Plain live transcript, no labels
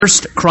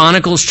First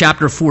Chronicles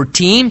chapter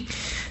 14.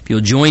 If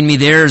you'll join me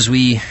there as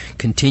we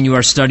continue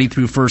our study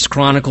through First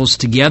Chronicles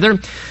together.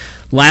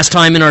 Last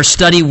time in our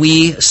study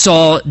we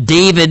saw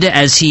David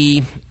as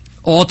he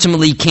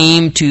ultimately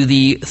came to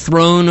the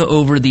throne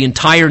over the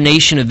entire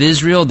nation of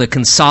Israel, the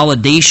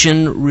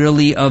consolidation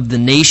really of the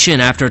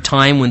nation after a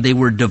time when they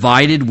were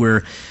divided,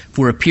 where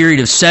for a period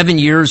of 7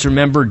 years,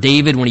 remember,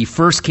 David, when he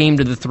first came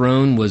to the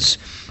throne, was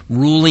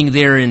ruling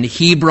there in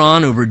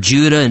Hebron over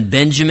Judah and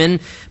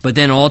Benjamin, but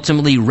then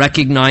ultimately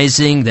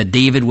recognizing that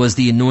David was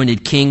the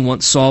anointed king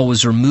once Saul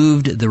was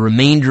removed. The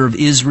remainder of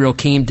Israel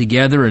came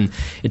together, and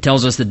it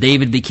tells us that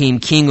David became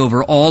king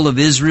over all of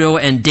Israel.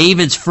 And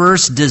David's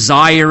first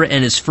desire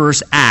and his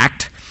first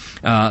act,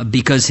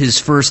 because his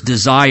first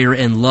desire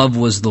and love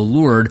was the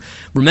Lord,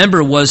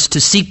 remember, was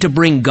to seek to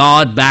bring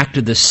God back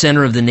to the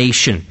center of the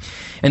nation.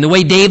 And the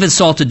way David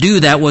sought to do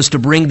that was to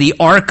bring the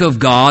ark of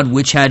God,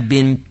 which had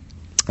been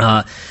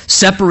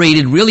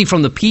separated really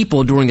from the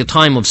people during the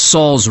time of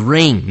Saul's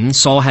reign.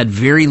 Saul had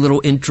very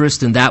little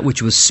interest in that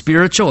which was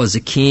spiritual as a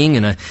king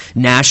and a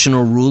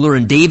national ruler,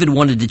 and David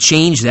wanted to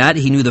change that.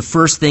 He knew the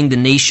first thing the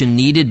nation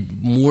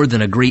needed more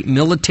than a great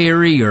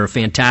military or a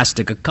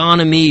fantastic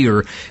economy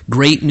or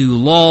great new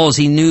laws.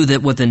 He knew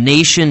that what the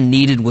nation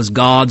needed was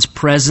God's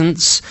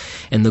presence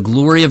and the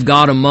glory of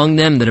God among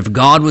them, that if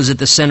God was at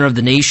the center of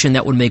the nation,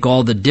 that would make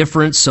all the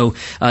difference. So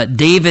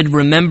David,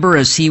 remember,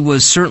 as he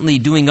was certainly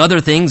doing other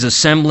things,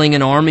 assembling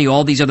an army,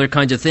 all these other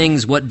kinds of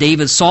things, what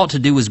David sought to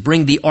do was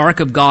bring the ark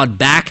of God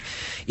back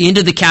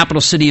into the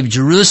capital city of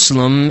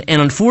Jerusalem.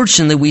 And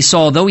unfortunately, we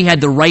saw, though he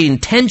had the right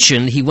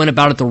intention, he went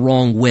about it the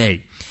wrong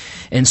way.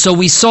 And so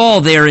we saw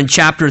there in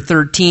chapter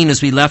 13,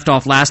 as we left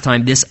off last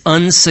time, this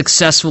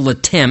unsuccessful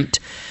attempt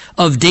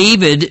of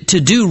David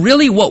to do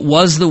really what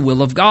was the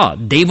will of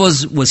God.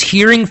 David was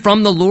hearing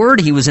from the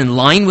Lord. He was in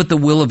line with the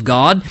will of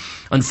God.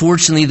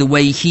 Unfortunately, the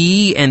way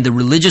he and the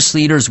religious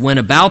leaders went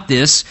about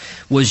this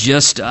was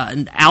just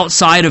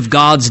outside of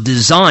God's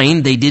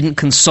design. They didn't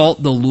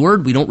consult the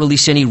Lord. We don't really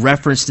see any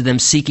reference to them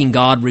seeking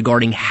God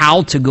regarding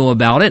how to go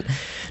about it.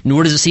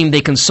 Nor does it seem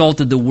they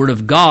consulted the Word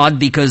of God,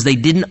 because they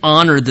didn't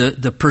honor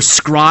the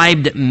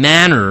prescribed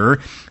manner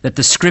that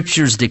the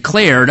Scriptures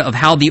declared of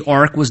how the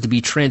ark was to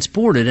be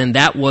transported, and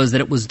that was that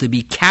it was to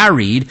be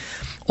carried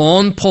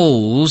on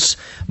poles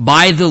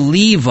by the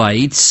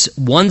Levites,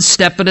 one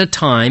step at a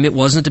time. It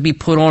wasn't to be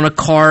put on a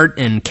cart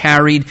and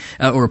carried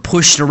or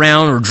pushed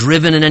around or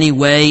driven in any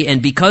way.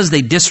 And because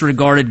they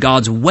disregarded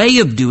God's way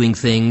of doing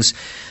things,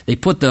 they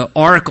put the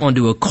ark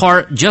onto a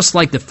cart, just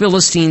like the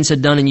Philistines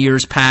had done in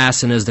years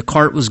past. And as the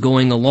cart was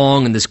going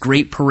along and this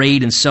great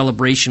parade and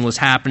celebration was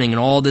happening and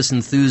all this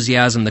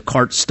enthusiasm, the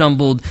cart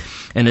stumbled.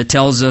 And it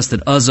tells us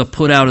that Uzzah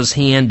put out his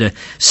hand to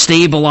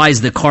stabilize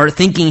the cart,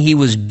 thinking he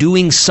was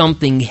doing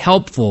something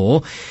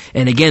helpful.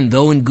 And again,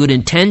 though in good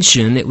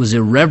intention, it was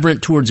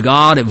irreverent towards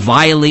God. It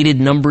violated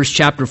Numbers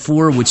chapter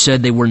 4, which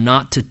said they were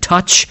not to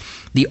touch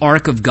the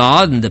ark of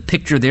God. And the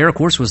picture there, of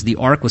course, was the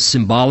ark was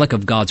symbolic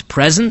of God's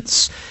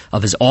presence,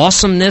 of His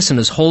awesomeness and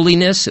His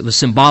holiness. It was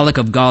symbolic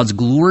of God's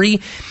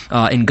glory.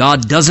 And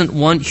God doesn't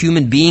want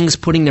human beings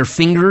putting their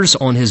fingers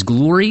on His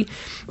glory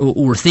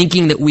or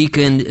thinking that we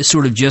can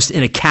sort of just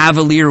in a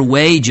cavalier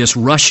way just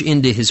rush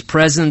into His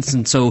presence.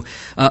 And so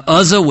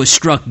Uzzah was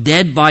struck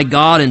dead by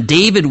God, and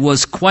David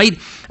was quite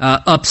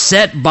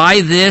upset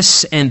by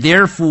this, and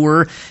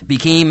therefore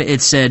became,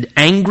 it said,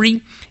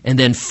 angry, and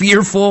then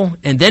fearful,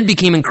 and then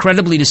became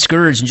incredibly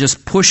discouraged and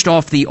just pushed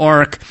off the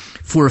ark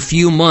for a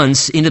few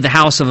months into the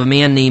house of a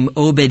man named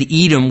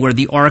Obed-Edom, where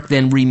the ark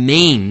then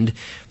remained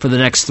for the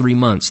next 3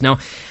 months. Now,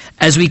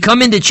 as we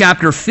come into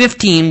chapter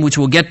 15, which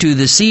we'll get to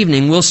this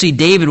evening, we'll see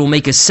David will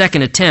make a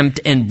second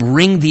attempt and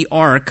bring the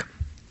ark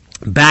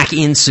back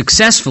in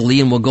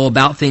successfully, and we'll go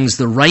about things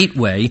the right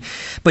way.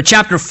 But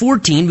chapter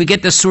 14, we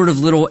get this sort of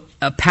little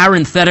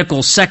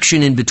parenthetical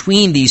section in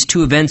between these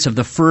two events of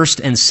the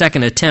first and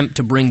second attempt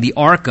to bring the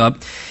ark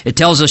up. It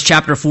tells us,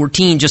 chapter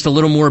 14, just a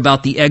little more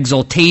about the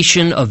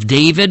exaltation of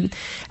David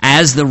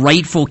as the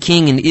rightful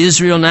king in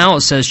Israel now.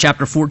 It says,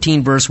 chapter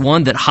 14, verse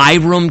 1, that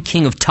Hiram,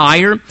 king of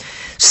Tyre,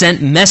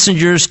 sent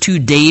messengers to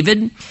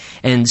David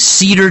and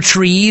cedar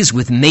trees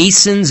with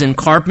masons and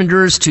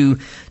carpenters to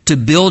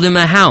build him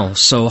a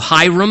house. So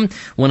Hiram,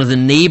 one of the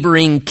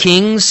neighboring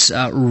kings,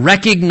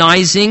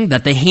 recognizing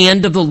that the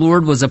hand of the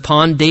Lord was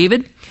upon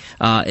David.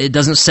 It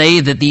doesn't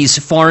say that these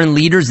foreign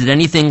leaders did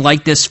anything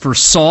like this for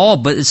Saul,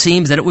 but it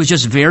seems that it was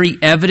just very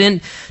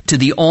evident to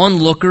the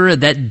onlooker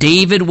that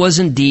David was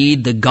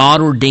indeed the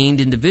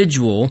God-ordained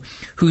individual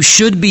who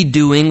should be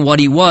doing what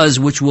he was,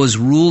 which was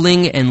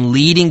ruling and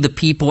leading the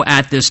people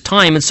at this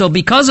time. And so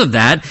because of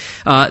that,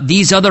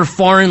 these other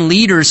foreign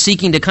leaders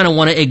seeking to kind of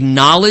want to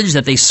acknowledge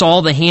that they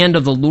saw the hand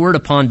of the Lord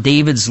upon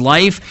David's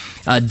life,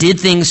 did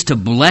things to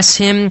bless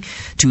him,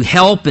 to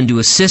help and to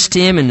assist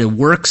him in the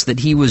works that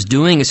he was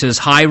doing. It says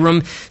Hiram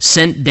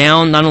sent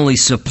down not only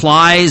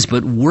supplies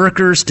but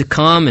workers to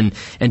come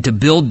and to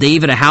build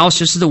David a house,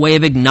 just as a way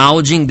of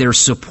acknowledging their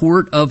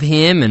support of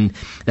him and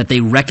that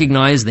they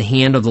recognized the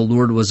hand of the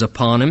Lord was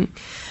upon him.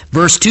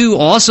 Verse 2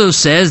 also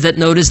says that,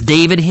 notice,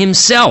 David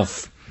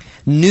himself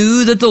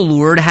knew that the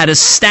Lord had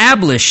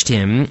established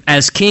him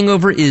as king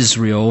over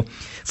Israel,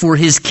 for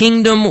his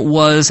kingdom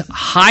was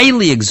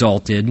highly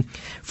exalted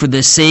for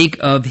the sake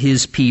of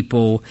his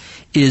people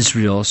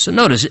Israel. So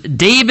notice,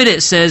 David,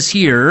 it says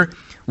here,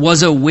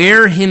 was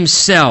aware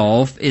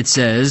himself, it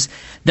says,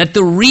 that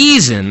the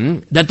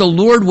reason that the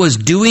Lord was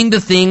doing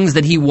the things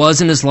that he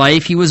was in his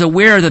life, he was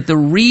aware that the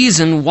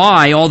reason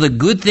why all the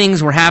good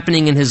things were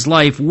happening in his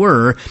life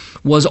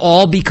was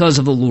all because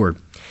of the Lord.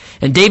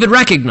 And David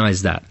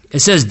recognized that. It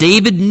says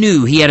David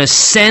knew, he had a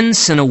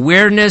sense and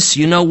awareness,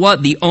 you know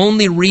what, the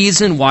only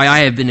reason why I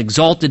have been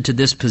exalted to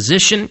this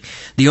position,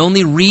 the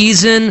only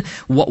reason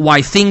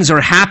why things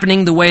are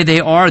happening the way they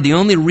are, the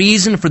only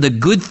reason for the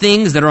good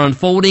things that are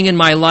unfolding in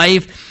my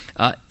life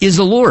is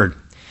the Lord.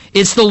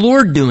 It's the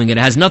Lord doing it.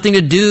 It has nothing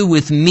to do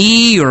with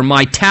me or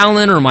my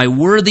talent or my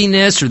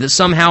worthiness or that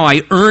somehow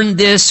I earned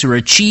this or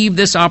achieved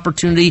this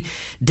opportunity.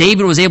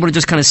 David was able to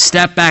just kind of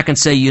step back and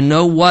say, you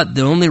know what?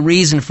 The only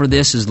reason for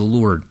this is the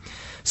Lord.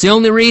 It's the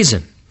only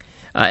reason.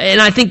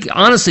 And I think,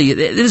 honestly, it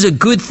is a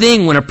good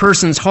thing when a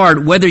person's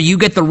heart, whether you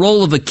get the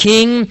role of a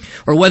king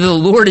or whether the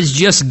Lord is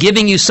just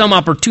giving you some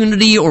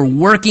opportunity or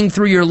working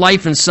through your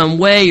life in some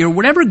way or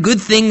whatever good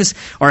things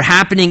are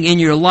happening in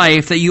your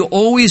life, that you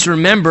always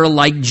remember,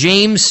 like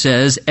James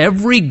says,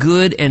 every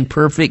good and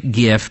perfect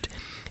gift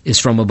is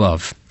from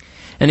above.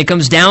 And it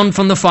comes down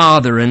from the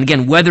Father. And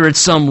again, whether it's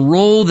some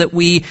role that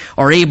we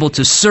are able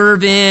to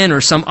serve in or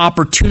some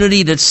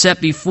opportunity that's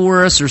set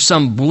before us or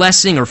some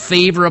blessing or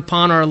favor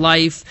upon our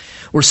life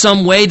or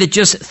some way that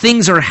just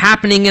things are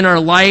happening in our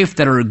life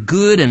that are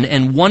good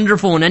and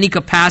wonderful in any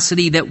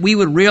capacity, that we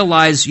would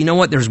realize, you know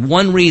what, there's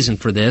one reason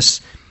for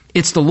this.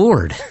 It's the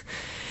Lord.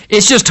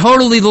 It's just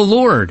totally the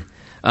Lord.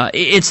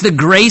 It's the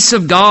grace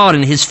of God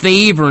and his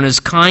favor and his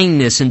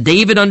kindness. And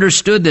David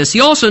understood this. He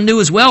also knew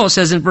as well, it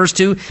says in verse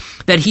 2,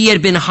 that he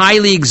had been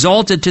highly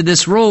exalted to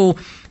this role,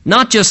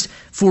 not just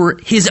for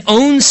his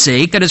own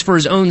sake, that is for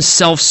his own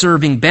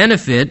self-serving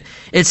benefit.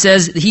 It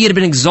says he had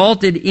been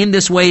exalted in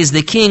this way as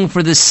the king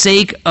for the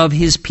sake of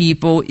his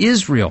people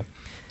Israel.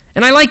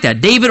 And I like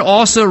that. David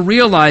also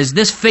realized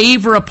this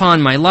favor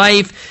upon my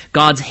life,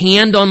 God's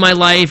hand on my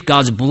life,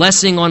 God's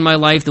blessing on my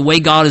life, the way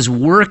God is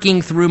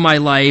working through my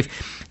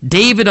life.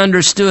 David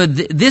understood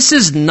this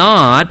is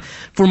not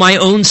for my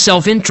own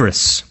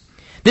self-interests.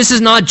 This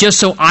is not just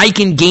so I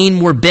can gain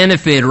more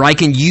benefit or I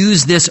can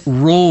use this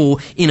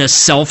role in a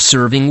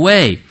self-serving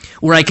way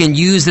or I can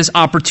use this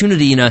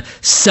opportunity in a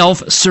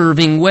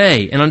self-serving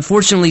way. And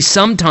unfortunately,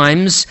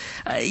 sometimes,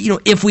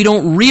 if we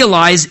don't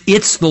realize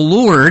it's the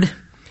Lord,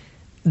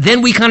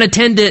 then we kind of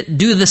tend to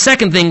do the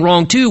second thing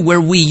wrong too,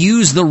 where we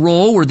use the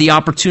role or the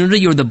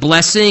opportunity or the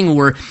blessing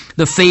or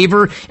the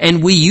favor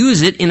and we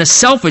use it in a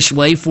selfish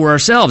way for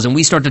ourselves. And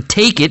we start to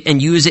take it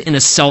and use it in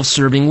a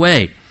self-serving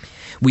way.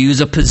 We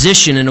use a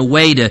position in a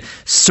way to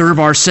serve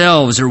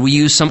ourselves, or we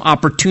use some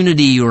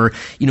opportunity or,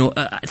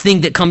 a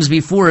thing that comes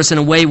before us in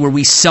a way where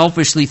we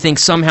selfishly think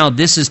somehow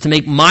this is to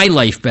make my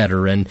life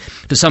better and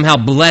to somehow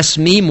bless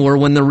me more,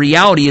 when the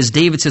reality is,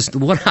 David says,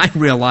 what I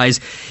realize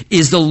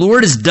is the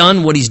Lord has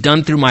done what he's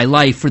done through my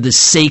life for the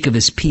sake of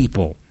his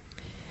people.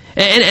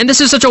 And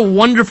this is such a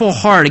wonderful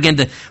heart. Again,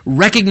 the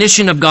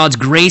recognition of God's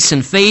grace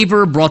and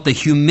favor brought the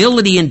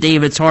humility in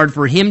David's heart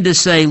for him to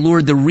say,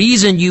 Lord, the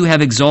reason you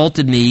have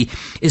exalted me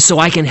is so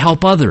I can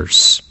help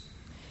others.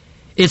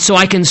 It's so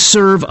I can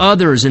serve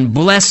others and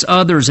bless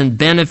others and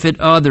benefit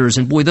others.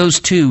 And boy, those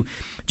two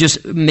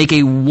just make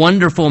a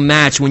wonderful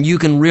match when you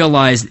can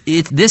realize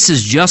this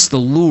is just the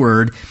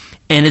Lord,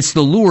 and it's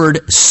the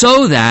Lord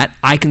so that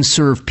I can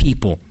serve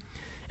people.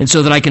 And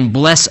so that I can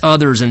bless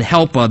others and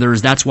help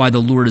others. That's why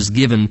the Lord has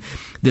given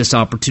this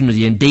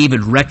opportunity. And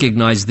David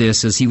recognized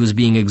this as he was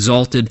being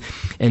exalted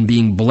and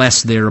being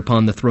blessed there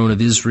upon the throne of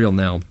Israel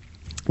now.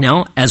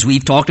 Now, as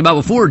we've talked about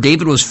before,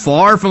 David was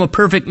far from a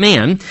perfect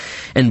man.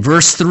 And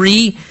verse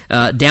 3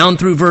 down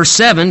through verse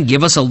 7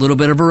 give us a little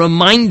bit of a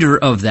reminder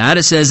of that.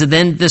 It says,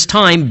 then this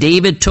time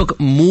David took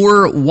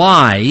more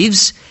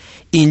wives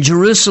in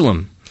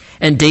Jerusalem.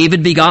 And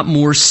David begot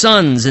more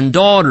sons and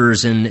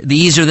daughters, and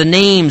these are the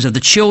names of the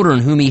children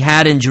whom he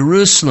had in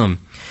Jerusalem: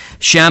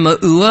 Shammah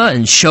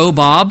and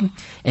Shobab,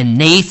 and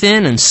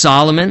Nathan and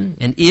Solomon,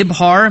 and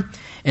Ibhar,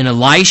 and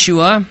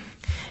Elishua,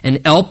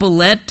 and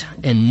Elpelet,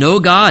 and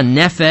Nogah, and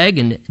Nepheg,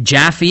 and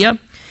Japhia,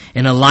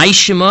 and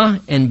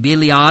Elishama, and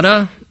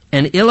Biliada,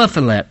 and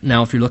Eliphalet.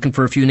 Now, if you're looking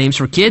for a few names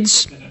for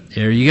kids,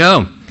 there you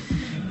go.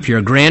 If you're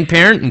a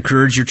grandparent,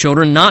 encourage your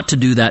children not to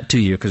do that to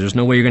you, because there's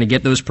no way you're going to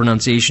get those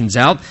pronunciations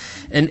out.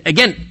 And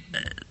again,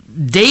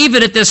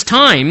 David at this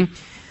time,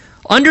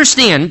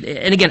 understand,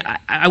 and again,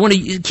 I want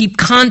to keep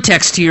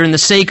context here in the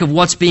sake of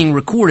what's being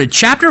recorded.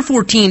 Chapter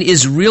 14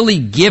 is really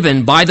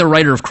given by the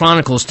writer of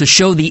Chronicles to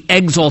show the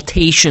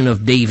exaltation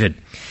of David.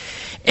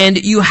 And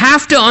you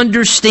have to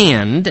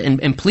understand,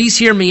 and please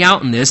hear me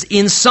out in this,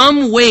 in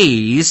some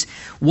ways,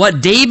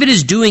 what David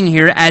is doing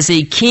here as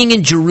a king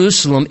in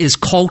Jerusalem is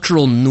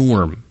cultural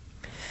norm.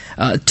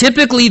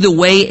 Typically, the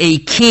way a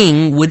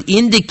king would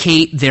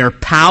indicate their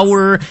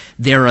power,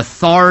 their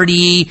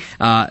authority,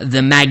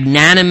 the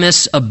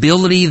magnanimous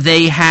ability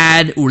they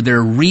had, or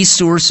their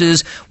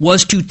resources,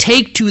 was to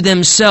take to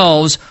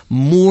themselves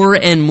more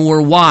and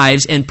more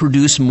wives and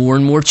produce more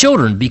and more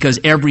children, because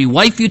every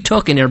wife you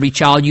took and every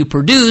child you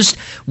produced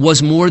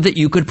was more that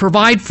you could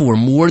provide for,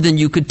 more than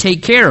you could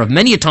take care of.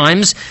 Many a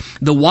times,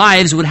 the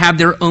wives would have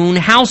their own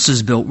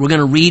houses built. We're going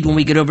to read when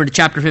we get over to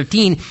chapter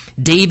 15,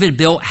 David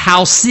built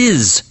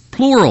houses,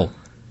 plural,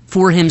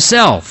 for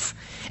himself.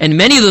 And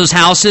many of those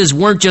houses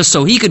weren't just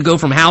so he could go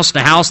from house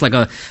to house, like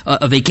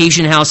a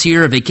vacation house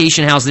here, a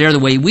vacation house there, the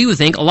way we would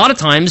think. A lot of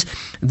times,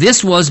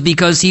 this was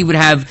because he would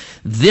have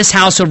this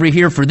house over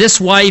here for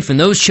this wife and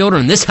those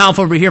children, and this house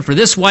over here for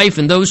this wife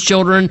and those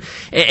children.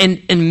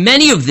 And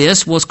many of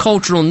this was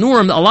cultural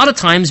norm. A lot of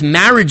times,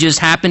 marriages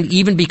happened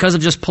even because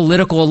of just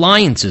political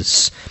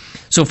alliances.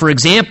 So, for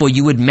example,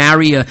 you would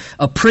marry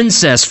a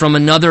princess from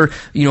another,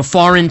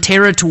 foreign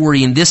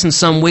territory, and this in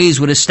some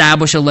ways would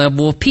establish a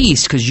level of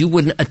peace, because you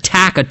wouldn't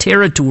attack a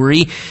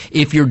territory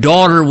if your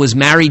daughter was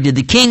married to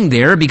the king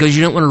there, because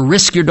you don't want to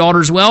risk your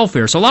daughter's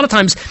welfare. So a lot of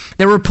times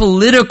there were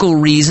political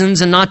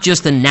reasons and not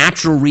just the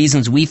natural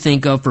reasons we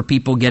think of for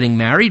people getting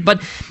married.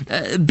 But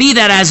be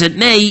that as it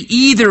may,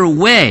 either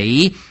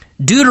way,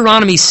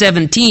 Deuteronomy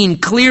 17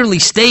 clearly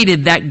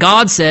stated that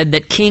God said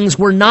that kings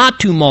were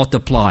not to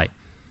multiply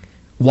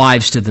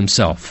wives to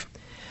themselves.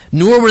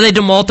 Nor were they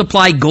to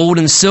multiply gold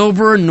and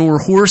silver, nor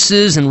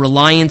horses and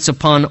reliance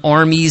upon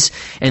armies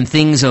and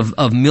things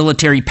of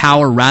military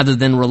power rather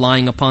than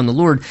relying upon the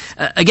Lord.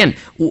 Again,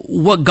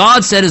 what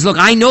God said is, look,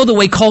 I know the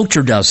way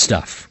culture does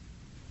stuff,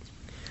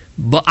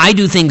 but I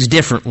do things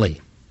differently.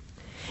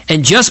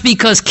 And just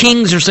because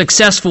kings are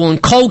successful in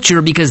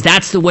culture, because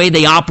that's the way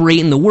they operate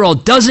in the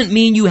world, doesn't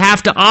mean you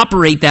have to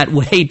operate that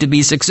way to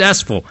be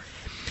successful.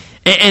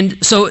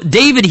 And so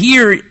David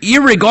here,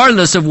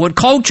 irregardless of what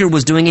culture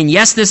was doing, and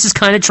yes, this is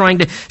kind of trying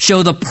to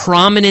show the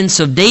prominence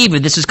of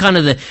David. This is kind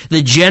of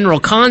the general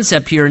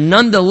concept here.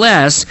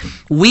 Nonetheless,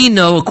 we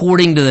know,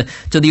 according to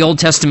the Old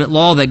Testament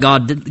law that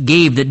God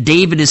gave, that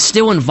David is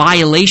still in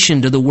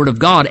violation to the Word of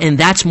God, and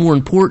that's more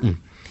important.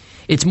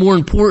 It's more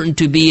important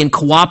to be in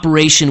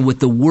cooperation with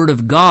the Word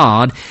of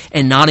God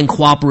and not in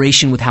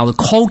cooperation with how the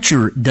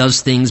culture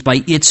does things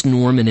by its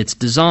norm and its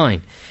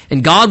design.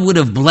 And God would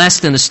have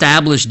blessed and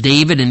established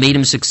David and made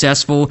him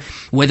successful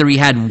whether he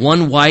had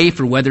one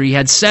wife or whether he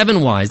had 7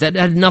 wives. That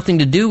had nothing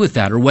to do with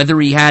that. Or whether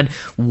he had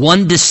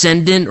 1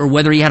 descendant or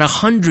whether he had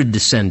 100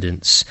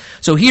 descendants.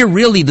 So here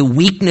really the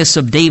weakness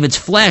of David's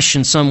flesh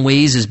in some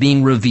ways is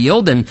being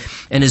revealed, and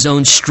his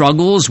own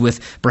struggles with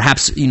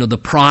perhaps the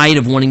pride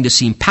of wanting to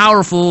seem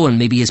powerful, and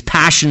maybe his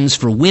passions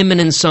for women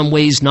in some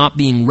ways not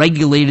being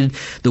regulated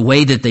the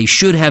way that they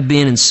should have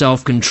been, in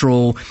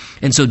self-control.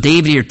 And so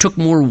David here took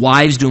more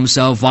wives to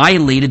himself,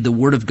 violated the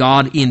Word of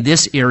God in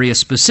this area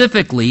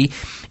specifically,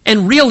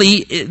 and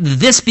really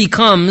this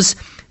becomes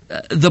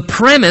the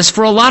premise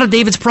for a lot of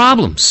David's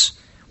problems.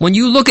 When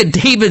you look at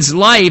David's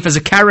life as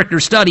a character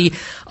study,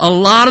 a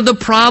lot of the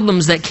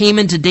problems that came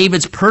into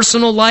David's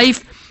personal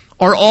life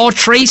are all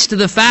traced to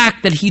the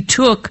fact that he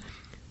took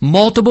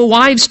multiple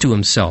wives to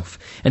himself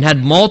and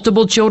had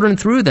multiple children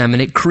through them,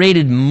 and it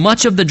created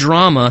much of the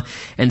drama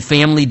and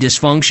family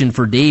dysfunction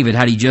for David.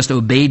 Had he just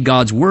obeyed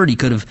God's word, he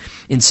could have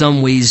in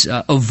some ways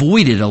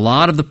avoided a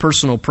lot of the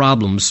personal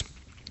problems.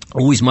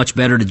 Always much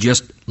better to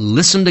just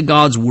listen to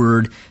God's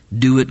word,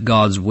 do it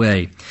God's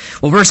way.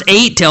 Well, verse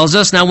 8 tells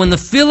us, now when the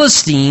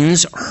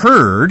Philistines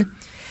heard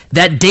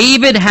that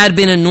David had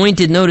been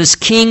anointed, notice,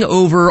 king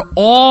over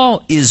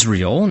all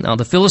Israel. Now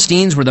the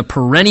Philistines were the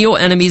perennial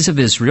enemies of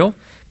Israel.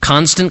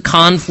 Constant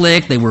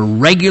conflict. They were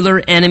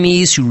regular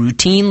enemies who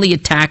routinely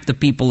attacked the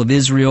people of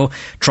Israel,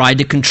 tried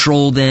to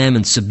control them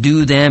and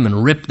subdue them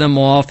and rip them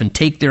off and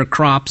take their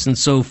crops and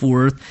so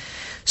forth,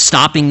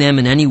 stopping them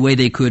in any way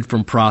they could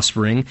from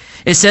prospering.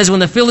 It says, when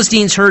the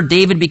Philistines heard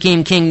David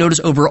became king, notice,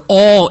 over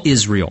all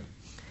Israel.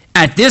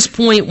 At this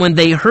point, when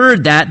they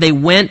heard that, they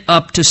went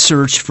up to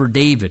search for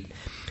David.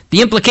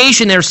 The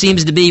implication there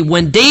seems to be,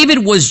 when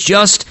David was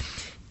just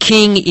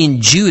king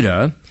in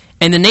Judah,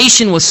 and the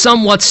nation was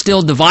somewhat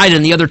still divided,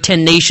 and the other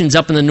 10 nations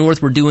up in the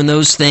north were doing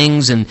those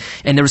things, and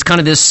there was kind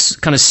of this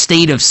kind of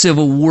state of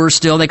civil war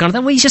still. They kind of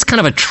thought, well, he's just kind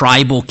of a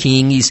tribal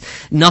king. He's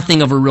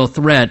nothing of a real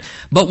threat.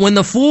 But when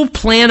the full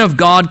plan of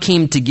God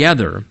came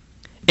together,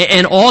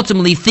 and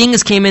ultimately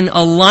things came in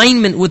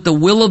alignment with the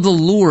will of the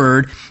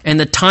Lord, and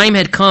the time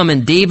had come,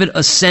 and David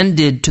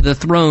ascended to the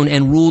throne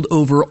and ruled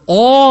over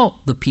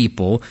all the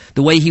people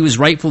the way he was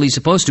rightfully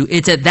supposed to,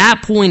 it's at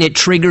that point it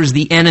triggers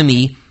the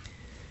enemy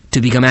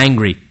to become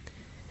angry.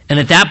 And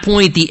at that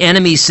point, the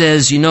enemy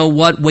says, you know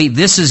what, wait,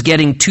 this is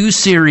getting too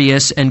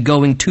serious and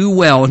going too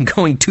well and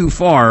going too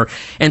far.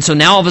 And so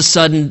now all of a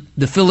sudden,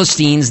 the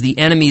Philistines, the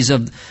enemies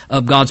of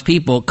God's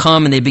people,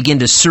 come and they begin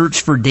to search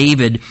for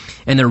David,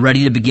 and they're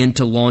ready to begin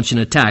to launch an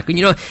attack.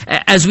 And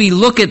as we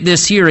look at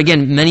this here,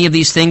 again, many of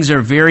these things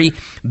are very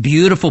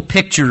beautiful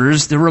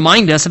pictures that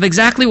remind us of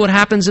exactly what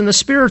happens in the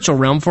spiritual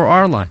realm for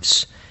our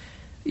lives.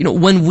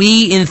 When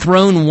we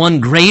enthrone one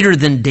greater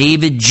than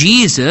David,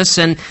 Jesus,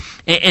 and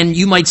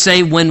you might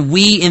say when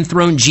we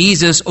enthrone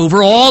Jesus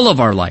over all of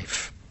our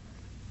life,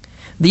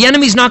 the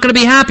enemy's not going to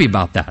be happy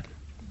about that.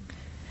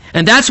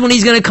 And that's when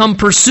he's going to come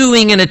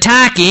pursuing and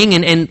attacking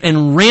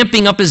and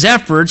ramping up his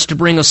efforts to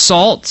bring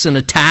assaults and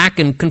attack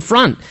and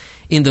confront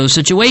in those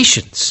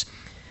situations.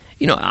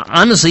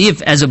 Honestly,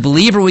 if as a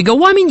believer we go,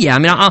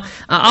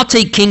 I'll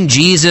take King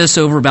Jesus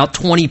over about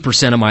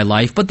 20% of my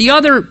life, but the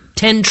other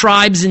 10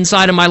 tribes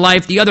inside of my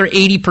life, the other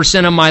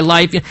 80% of my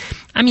life,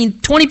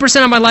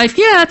 20% of my life,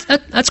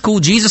 that's cool.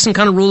 Jesus can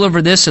kind of rule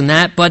over this and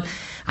that, but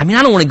I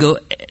don't want to go,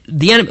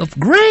 the enemy,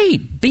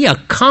 great, be a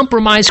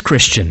compromised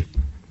Christian.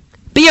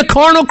 Be a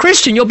carnal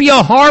Christian. You'll be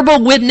a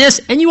horrible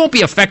witness, and you won't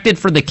be affected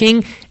for the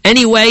king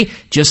anyway.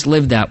 Just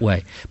live that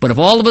way. But if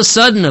all of a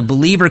sudden a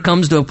believer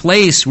comes to a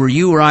place where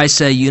you or I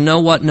say, you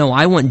know what? No,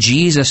 I want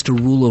Jesus to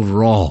rule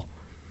over all.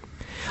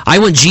 I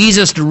want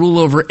Jesus to rule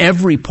over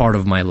every part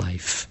of my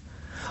life,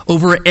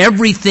 over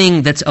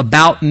everything that's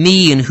about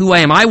me and who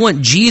I am. I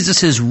want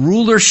Jesus'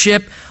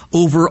 rulership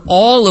over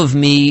all of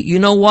me. You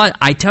know what?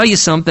 I tell you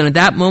something. At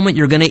that moment,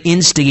 you're going to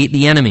instigate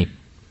the enemy.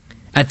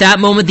 At that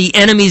moment, the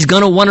enemy's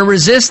going to want to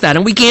resist that.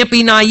 And we can't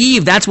be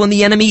naive. That's when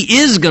the enemy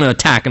is going to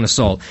attack and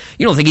assault.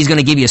 You don't think he's going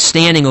to give you a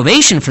standing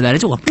ovation for that.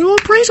 It's,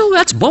 praise the Lord,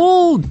 that's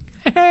bold.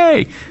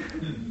 Hey.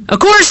 Of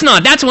course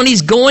not. That's when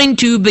he's going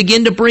to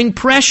begin to bring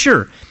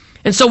pressure.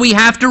 And so we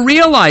have to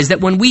realize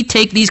that when we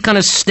take these kind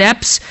of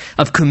steps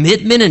of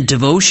commitment and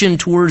devotion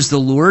towards the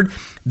Lord,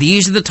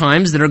 these are the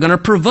times that are going to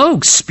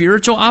provoke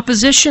spiritual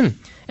opposition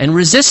and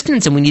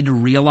resistance, and we need to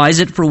realize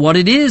it for what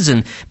it is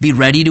and be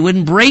ready to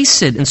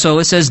embrace it. And so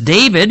it says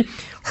David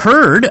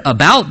heard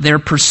about their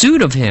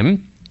pursuit of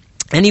him,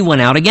 and he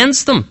went out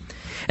against them.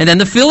 And then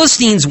the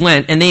Philistines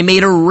went, and they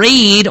made a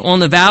raid on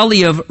the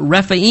valley of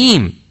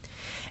Rephaim.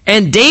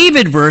 And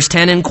David, verse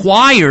 10,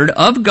 inquired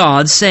of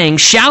God, saying,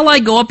 shall I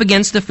go up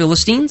against the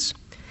Philistines?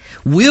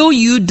 Will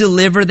you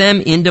deliver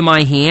them into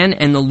my hand?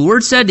 And the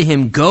Lord said to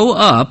him, go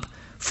up,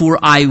 for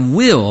I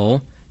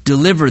will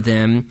deliver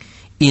them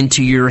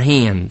into your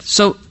hand.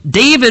 So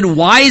David,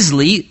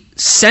 wisely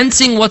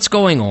sensing what's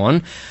going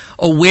on,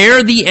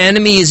 aware the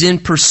enemy is in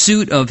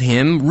pursuit of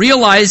him,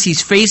 realize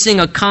he's facing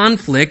a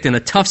conflict and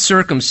a tough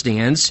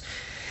circumstance,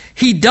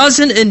 he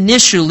doesn't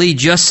initially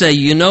just say,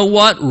 you know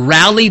what,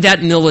 rally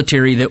that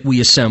military that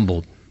we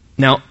assembled.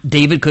 Now,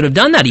 David could have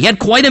done that. He had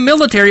quite a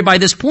military by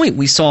this point.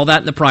 We saw that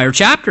in the prior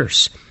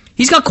chapters.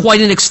 He's got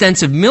quite an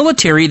extensive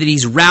military that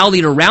he's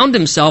rallied around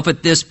himself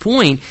at this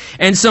point,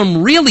 and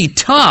some really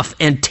tough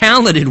and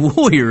talented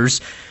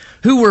warriors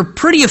who were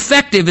pretty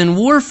effective in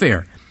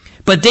warfare.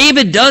 But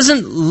David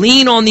doesn't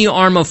lean on the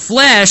arm of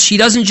flesh. He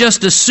doesn't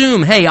just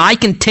assume, hey, I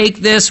can take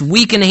this,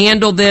 we can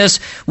handle this,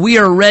 we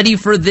are ready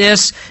for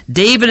this.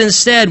 David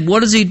instead, what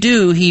does he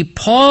do? He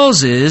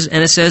pauses,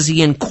 and it says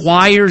he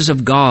inquires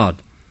of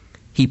God.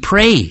 He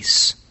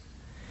prays.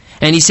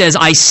 And he says,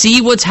 I see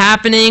what's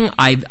happening,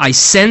 I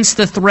sense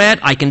the threat,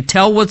 I can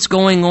tell what's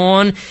going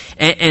on,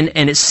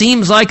 and it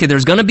seems like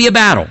there's going to be a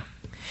battle.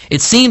 It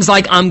seems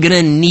like I'm going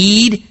to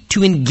need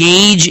to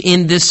engage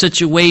in this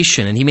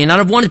situation. And he may not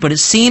have wanted, but it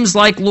seems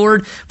like,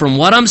 Lord, from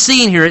what I'm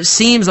seeing here, it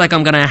seems like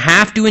I'm going to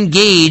have to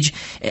engage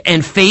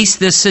and face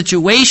this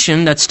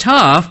situation that's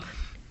tough.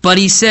 But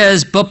he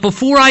says, but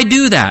before I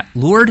do that,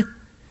 Lord,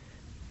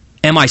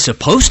 am I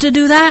supposed to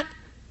do that?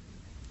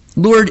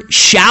 Lord,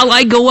 shall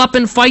I go up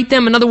and fight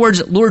them? In other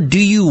words, Lord, do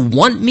you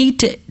want me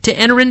to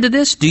enter into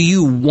this? Do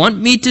you want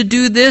me to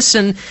do this?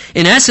 And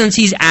in essence,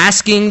 he's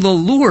asking the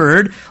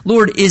Lord,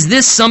 Lord, is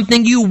this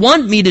something you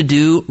want me to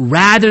do,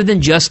 rather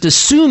than just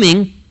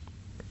assuming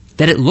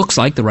that it looks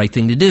like the right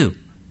thing to do?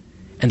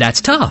 And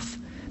that's tough,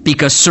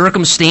 because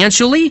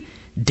circumstantially,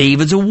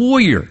 David's a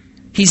warrior.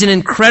 He's an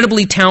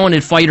incredibly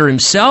talented fighter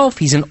himself.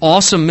 He's an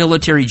awesome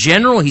military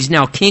general. He's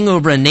now king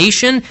over a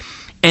nation.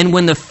 And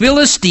when the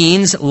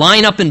Philistines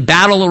line up in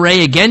battle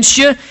array against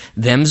you,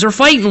 them's are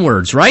fighting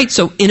words, right?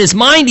 So in his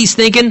mind, he's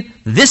thinking,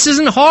 this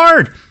isn't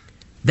hard.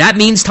 That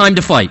means time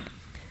to fight.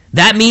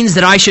 That means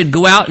that I should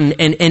go out and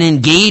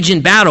engage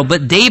in battle.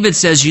 But David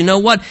says, you know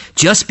what?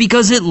 Just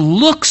because it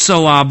looks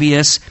so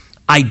obvious,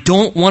 I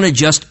don't want to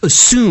just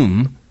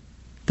assume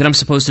that I'm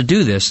supposed to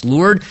do this.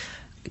 Lord,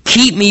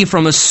 keep me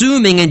from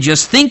assuming and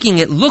just thinking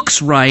it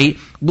looks right.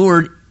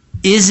 Lord,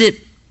 is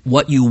it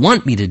what you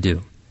want me to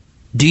do?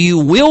 Do you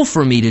will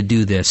for me to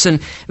do this?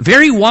 And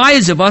very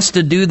wise of us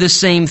to do the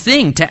same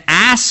thing, to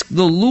ask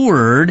the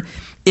Lord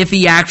if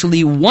he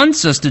actually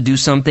wants us to do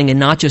something and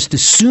not just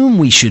assume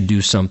we should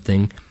do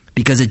something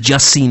because it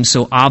just seems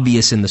so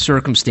obvious in the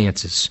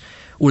circumstances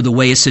or the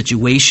way a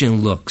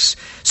situation looks.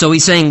 So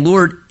he's saying,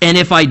 Lord, and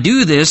if I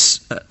do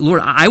this,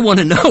 Lord, I want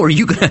to know, are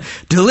you going to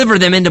deliver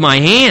them into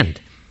my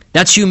hand?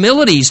 That's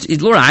humility.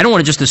 Lord, I don't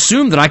want to just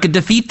assume that I could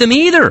defeat them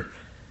either.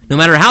 No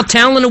matter how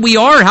talented we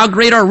are, how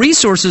great our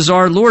resources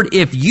are, Lord,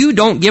 if you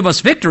don't give us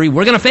victory,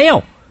 we're going to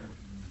fail.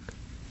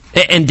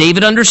 And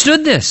David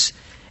understood this.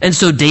 And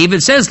so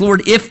David says,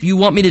 Lord, if you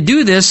want me to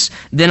do this,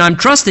 then I'm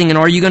trusting, and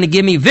are you going to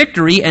give me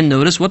victory? And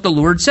notice what the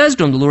Lord says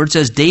to him. The Lord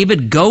says,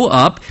 David, go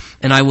up,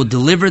 and I will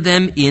deliver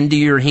them into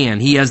your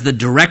hand. He has the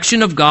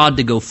direction of God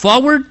to go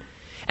forward,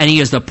 and he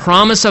has the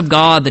promise of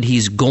God that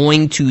he's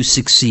going to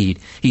succeed.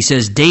 He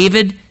says,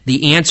 David,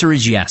 the answer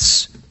is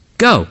yes.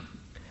 Go.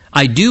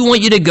 I do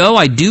want you to go.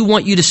 I do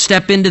want you to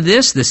step into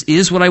this. This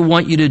is what I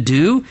want you to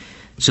do.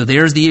 So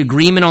there's the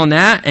agreement on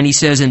that. And he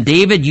says, and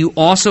David, you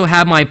also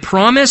have my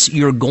promise.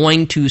 You're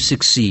going to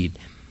succeed.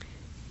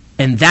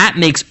 And that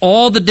makes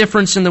all the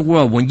difference in the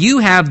world. When you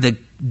have the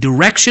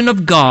direction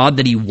of God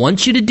that he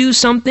wants you to do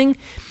something,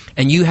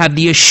 and you have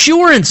the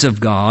assurance of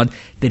God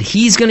that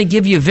he's going to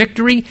give you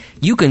victory,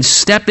 you can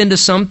step into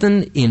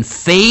something in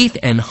faith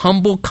and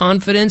humble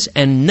confidence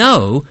and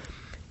know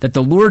that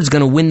the Lord's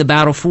going to win the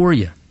battle for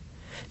you.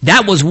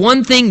 That was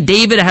one thing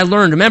David had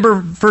learned.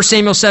 Remember 1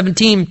 Samuel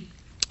 17,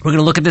 we're going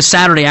to look at this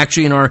Saturday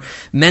actually in our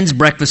men's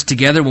breakfast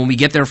together when we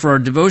get there for our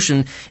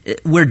devotion,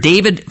 where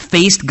David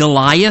faced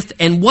Goliath.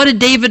 And what did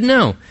David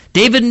know?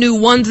 David knew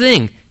one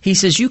thing. He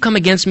says, you come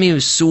against me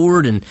with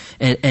sword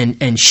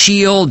and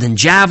shield and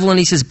javelin.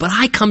 He says, but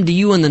I come to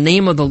you in the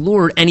name of the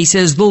Lord. And he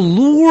says, the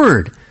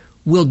Lord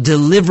will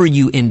deliver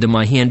you into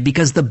my hand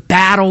because the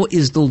battle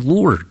is the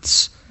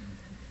Lord's.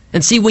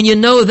 And see, when you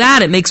know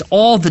that, it makes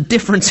all the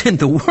difference in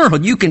the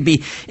world. You can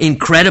be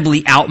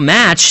incredibly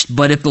outmatched,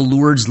 but if the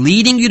Lord's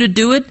leading you to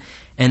do it,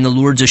 and the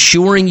Lord's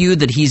assuring you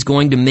that he's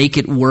going to make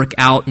it work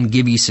out and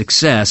give you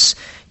success,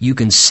 you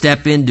can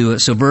step into it.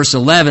 So verse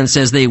 11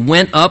 says, they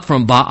went up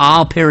from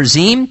Baal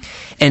Perazim,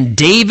 and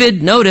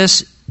David,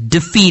 notice,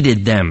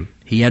 defeated them.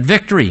 He had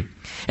victory.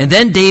 And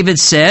then David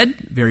said,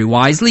 very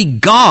wisely,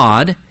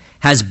 God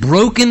has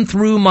broken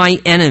through my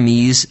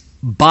enemies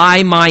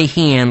by my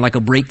hand like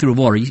a breakthrough of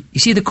water. You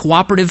see the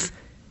cooperative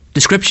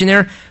description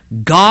there?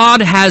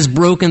 God has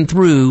broken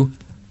through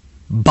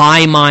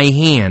by my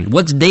hand.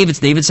 What's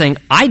David's? David's saying,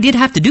 I did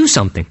have to do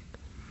something.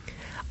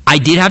 I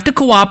did have to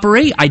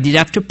cooperate. I did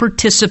have to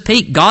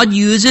participate. God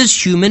uses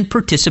human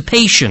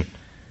participation.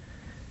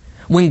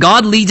 When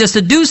God leads us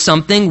to do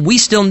something, we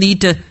still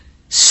need to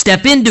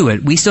step into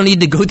it. We still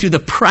need to go through the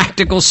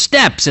practical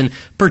steps and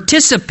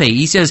participate.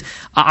 He says,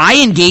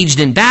 I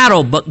engaged in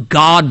battle, but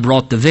God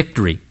brought the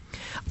victory.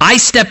 I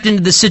stepped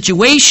into the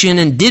situation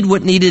and did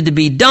what needed to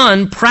be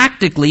done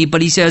practically,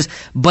 but he says,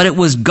 but it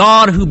was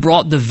God who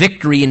brought the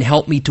victory and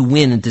helped me to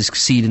win and to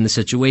succeed in the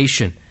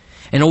situation.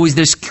 And always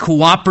this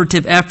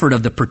cooperative effort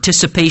of the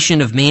participation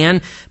of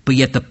man, but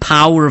yet the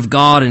power of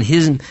God and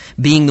his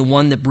being the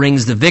one that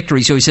brings the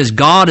victory. So he says,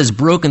 God has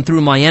broken through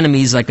my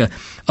enemies like a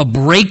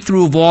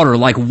breakthrough of water,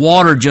 like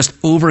water just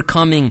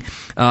overcoming,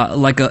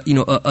 like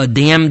a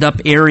dammed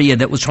up area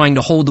that was trying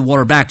to hold the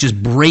water back, just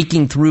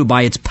breaking through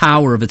by its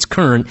power of its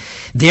current.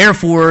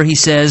 Therefore, he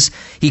says,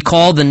 he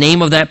called the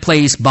name of that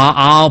place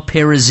Baal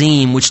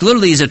Perazim, which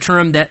literally is a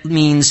term that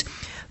means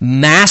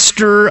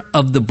master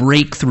of the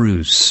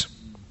breakthroughs,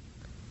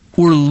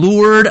 or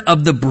Lord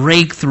of the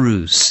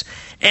breakthroughs.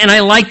 And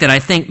I like that. I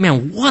think,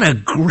 man, what a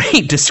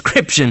great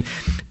description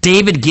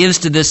David gives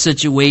to this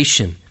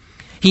situation.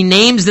 He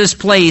names this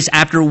place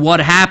after what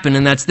happened,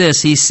 and that's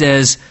this. He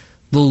says,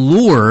 the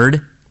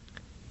Lord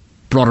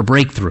brought a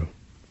breakthrough.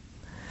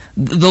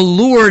 The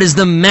Lord is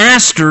the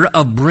master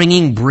of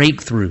bringing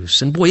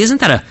breakthroughs. And boy,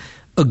 isn't that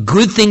a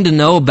good thing to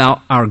know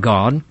about our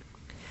God?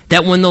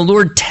 That when the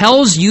Lord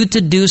tells you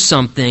to do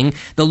something,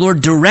 the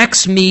Lord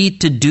directs me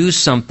to do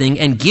something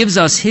and gives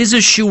us his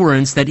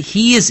assurance that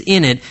he is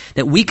in it,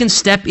 that we can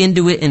step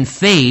into it in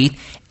faith,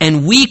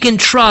 and we can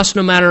trust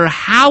no matter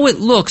how it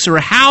looks or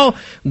how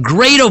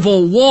great of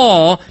a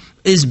wall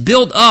is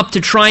built up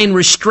to try and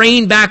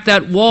restrain back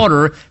that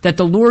water, that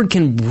the Lord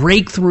can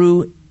break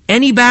through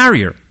any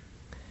barrier.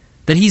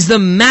 That he's the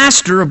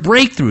master of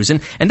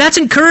breakthroughs. And that's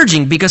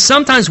encouraging, because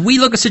sometimes we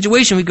look at a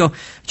situation, we go,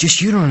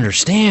 just you don't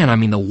understand. I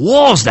mean, the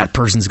walls that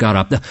person's got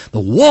up, the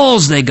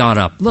walls they got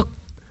up. Look,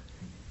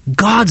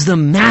 God's the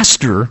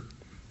master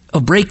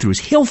of breakthroughs.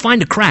 He'll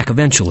find a crack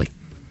eventually.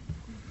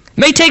 It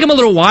may take him a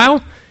little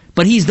while,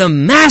 but he's the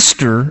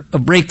master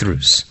of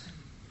breakthroughs.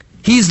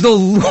 He's the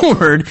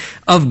Lord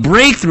of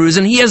breakthroughs,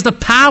 and he has the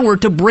power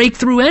to break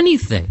through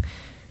anything.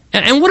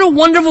 And what a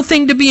wonderful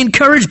thing to be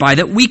encouraged by,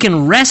 that we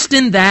can rest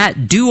in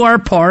that, do our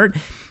part,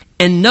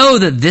 and know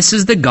that this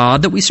is the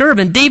God that we serve.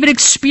 And David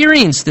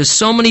experienced this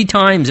so many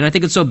times, and I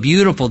think it's so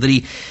beautiful that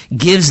he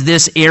gives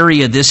this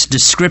area, this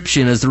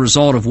description, as the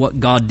result of what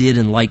God did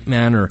in like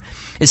manner.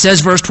 It says,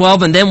 verse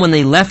 12, and then when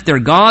they left their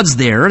gods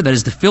there, that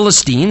is the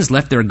Philistines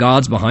left their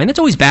gods behind. It's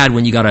always bad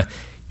when you got to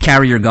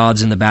carry your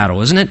gods in the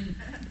battle, isn't it?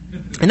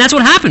 And that's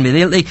what happened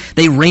to me.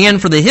 They ran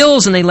for the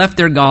hills and they left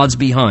their gods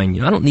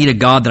behind. I don't need a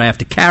God that I have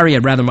to carry.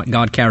 I'd rather my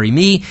God carry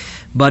me.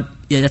 But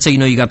that's how you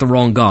know you got the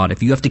wrong God.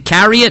 If you have to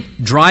carry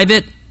it, drive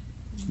it,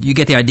 you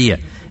get the idea.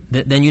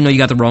 Then you know you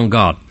got the wrong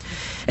God.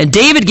 And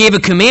David gave a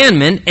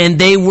commandment, and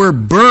they were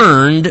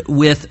burned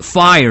with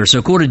fire. So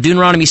according to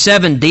Deuteronomy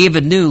 7,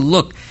 David knew,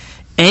 look,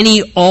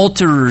 Any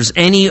altars,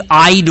 any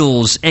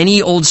idols,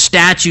 any old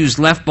statues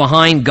left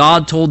behind,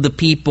 God told the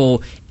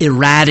people,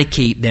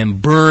 eradicate them,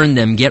 burn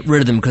them, get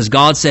rid of them. Because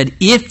God said,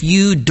 if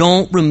you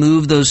don't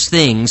remove those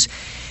things,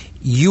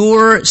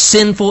 your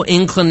sinful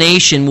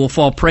inclination will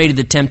fall prey to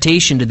the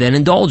temptation to then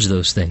indulge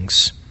those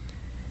things.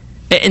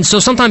 And so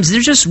sometimes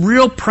there's just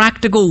real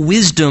practical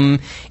wisdom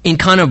in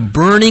kind of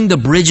burning the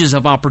bridges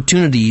of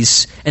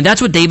opportunities. And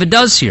that's what David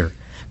does here.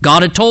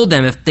 God had told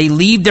them if they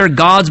leave their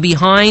gods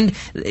behind,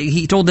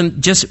 he told them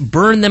just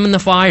burn them in the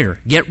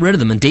fire, get rid of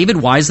them. And David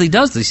wisely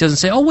does this. He doesn't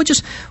say, oh,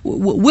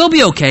 we'll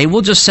be okay.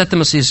 We'll just set them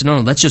aside. He says, no,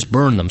 let's just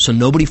burn them so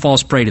nobody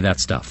falls prey to that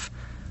stuff.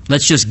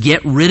 Let's just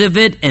get rid of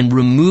it and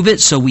remove it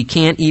so we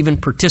can't even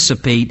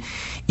participate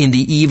in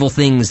the evil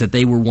things that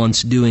they were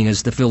once doing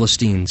as the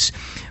Philistines.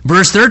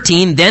 Verse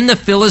 13, then the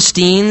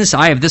Philistines,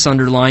 I have this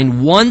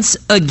underlined, once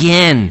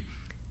again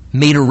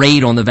made a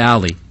raid on the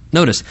valley.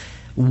 Notice,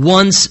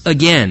 once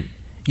again.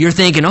 You're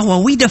thinking, oh,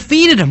 well, we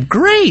defeated them.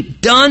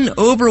 Great, done,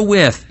 over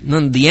with.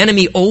 The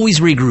enemy always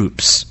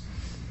regroups.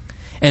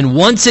 And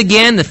once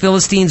again, the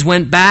Philistines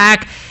went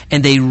back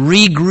and they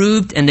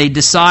regrouped and they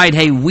decide,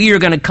 hey, we are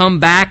going to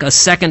come back a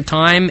second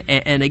time.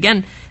 And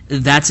again,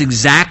 that's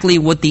exactly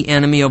what the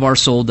enemy of our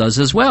soul does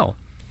as well.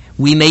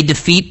 We may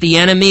defeat the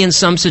enemy in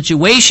some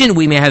situation.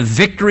 We may have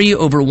victory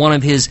over one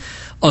of his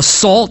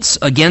assaults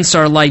against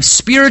our life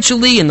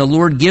spiritually, and the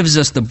Lord gives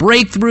us the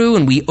breakthrough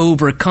and we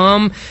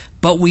overcome.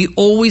 But we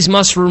always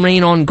must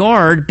remain on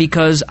guard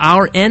because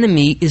our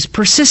enemy is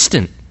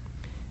persistent.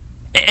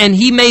 And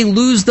he may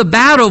lose the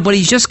battle, but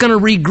he's just going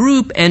to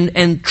regroup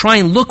and try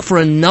and look for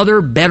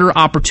another better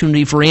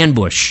opportunity for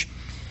ambush.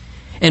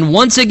 And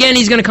once again,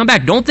 he's going to come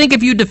back. Don't think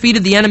if you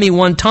defeated the enemy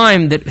one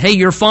time that, hey,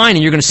 you're fine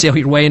and you're going to sail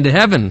your way into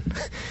heaven.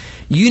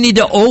 You need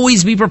to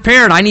always be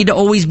prepared. I need to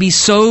always be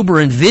sober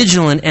and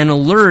vigilant and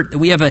alert.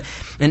 We have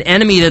an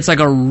enemy that's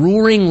like a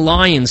roaring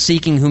lion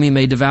seeking whom he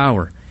may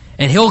devour.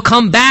 And he'll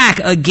come back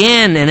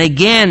again and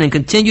again and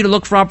continue to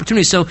look for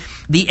opportunities. So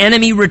the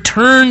enemy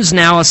returns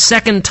now a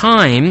second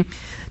time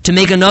to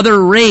make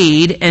another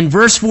raid. And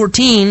verse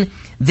 14,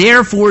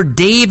 therefore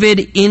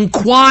David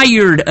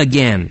inquired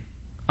again.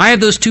 I have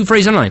those two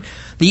phrases underlined.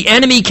 The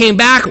enemy came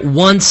back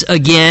once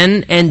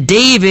again, and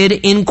David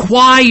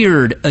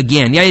inquired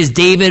again. Yeah,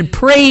 David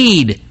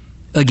prayed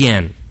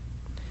again.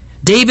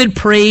 David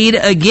prayed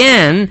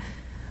again,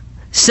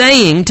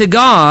 saying to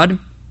God,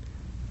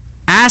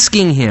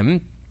 asking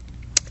him,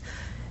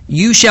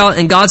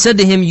 and God said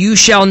to him, you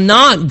shall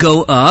not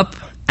go up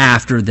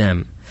after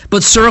them,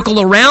 but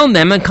circle around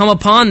them and come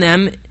upon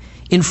them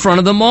in front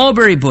of the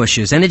mulberry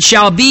bushes. And it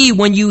shall be,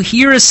 when you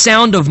hear a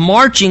sound of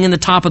marching in the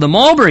top of the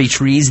mulberry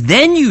trees,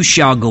 then you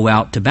shall go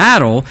out to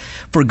battle,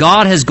 for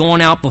God has gone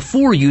out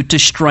before you to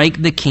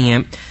strike the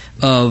camp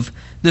of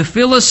the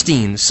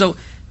Philistines. So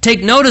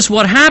take notice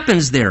what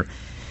happens there.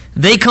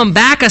 They come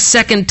back a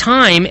second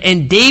time,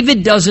 and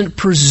David doesn't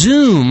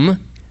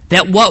presume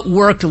that what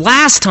worked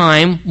last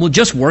time will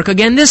just work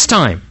again this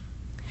time.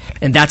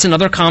 And that's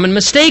another common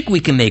mistake we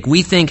can make.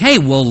 We think, hey,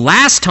 well,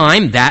 last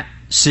time that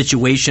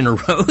situation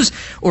arose,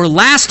 or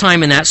last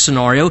time in that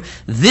scenario,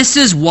 this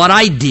is what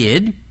I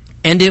did,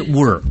 and it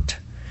worked.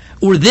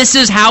 Or this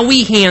is how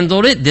we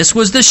handled it, this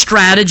was the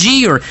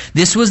strategy, or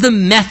this was the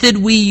method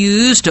we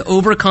used to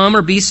overcome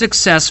or be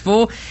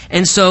successful,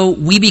 and so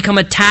we become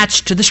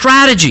attached to the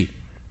strategy.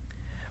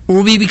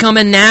 Or we become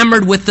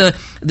enamored with the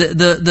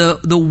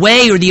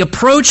way or the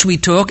approach we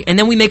took, and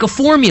then we make a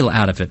formula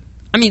out of it.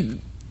 I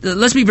mean,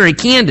 let's be very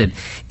candid.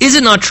 Is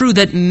it not true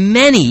that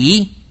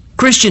many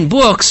Christian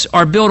books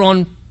are built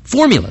on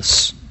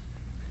formulas?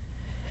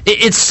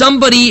 It's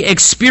somebody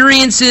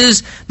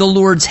experiences the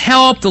Lord's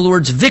help, the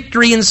Lord's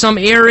victory in some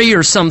area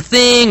or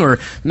something, or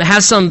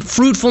has some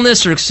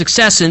fruitfulness or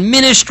success in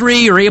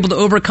ministry, or able to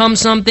overcome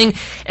something.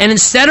 And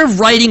instead of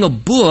writing a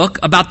book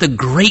about the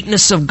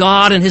greatness of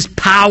God and His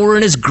power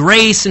and His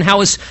grace and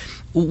how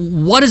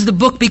what does the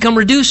book become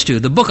reduced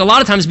to? The book a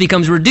lot of times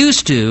becomes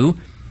reduced to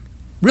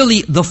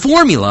really the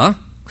formula,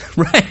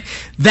 right,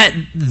 that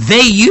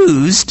they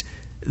used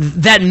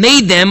that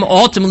made them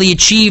ultimately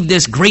achieve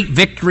this great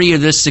victory or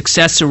this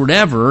success or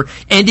whatever.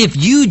 And if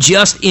you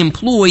just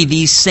employ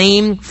these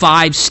same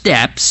 5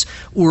 steps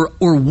or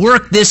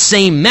work this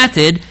same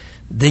method,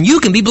 then you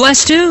can be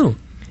blessed too.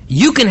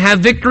 You can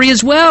have victory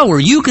as well, or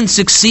you can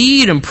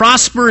succeed and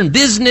prosper in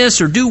business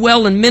or do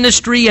well in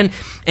ministry, and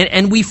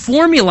we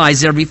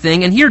formalize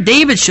everything. And here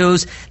David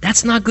shows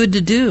that's not good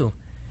to do.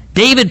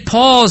 David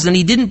paused and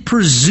he didn't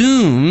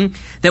presume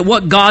that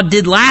what God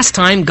did last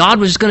time, God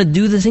was going to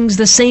do the things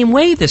the same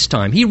way this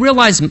time. He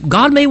realized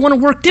God may want to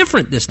work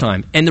different this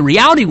time. And the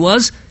reality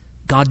was,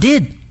 God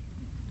did.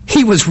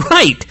 He was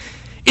right.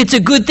 It's a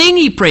good thing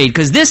he prayed,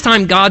 because this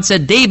time God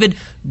said, David,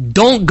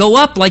 don't go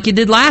up like you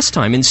did last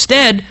time.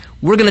 Instead,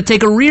 we're going to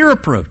take a rear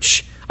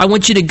approach. I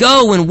want you to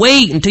go and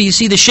wait until you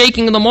see the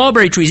shaking of the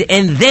mulberry trees.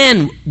 And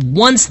then,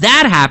 once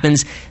that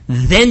happens,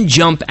 then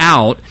jump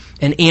out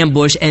and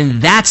ambush, and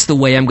that's the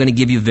way I'm going to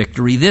give you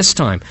victory this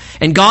time.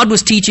 And God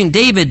was teaching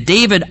David,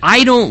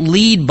 I don't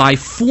lead by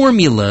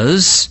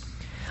formulas.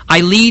 I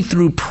lead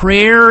through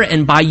prayer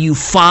and by you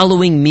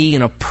following me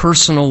in a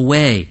personal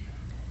way.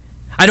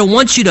 I don't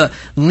want you to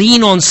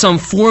lean on some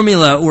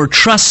formula or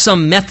trust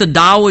some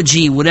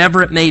methodology,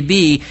 whatever it may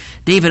be.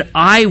 David,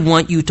 I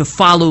want you to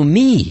follow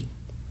me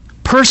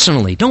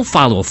personally. Don't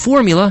follow a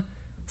formula.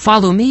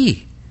 Follow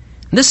me.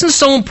 And this is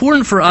so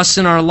important for us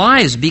in our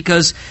lives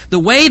because the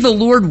way the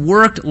Lord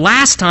worked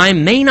last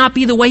time may not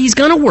be the way He's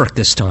going to work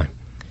this time.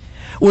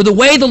 Or the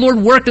way the Lord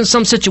worked in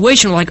some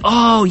situation, like,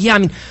 oh, yeah,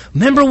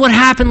 remember what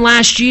happened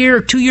last year,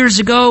 or 2 years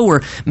ago?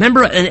 Or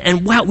remember,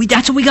 and wow,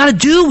 that's what we got to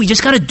do. We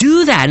just got to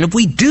do that. And if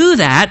we do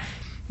that,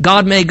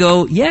 God may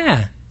go,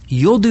 yeah,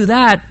 you'll do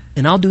that,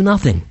 and I'll do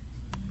nothing.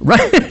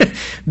 Right?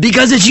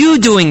 Because it's you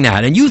doing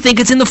that, and you think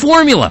it's in the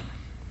formula.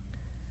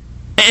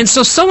 And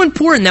so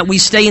important that we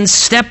stay in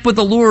step with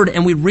the Lord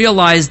and we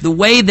realize the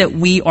way that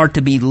we are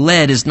to be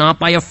led is not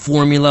by a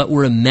formula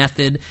or a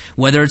method,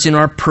 whether it's in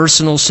our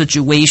personal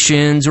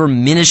situations or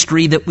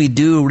ministry that we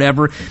do or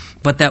whatever,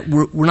 but that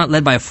we're not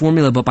led by a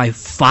formula, but by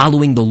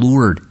following the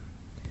Lord,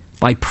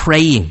 by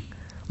praying,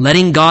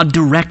 letting God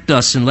direct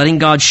us and letting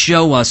God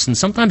show us. And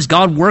sometimes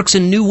God works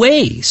in new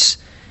ways.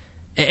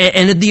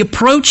 And the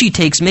approach He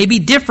takes may be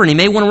different. He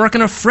may want to work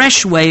in a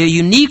fresh way, a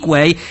unique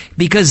way,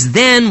 because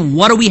then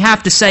what do we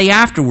have to say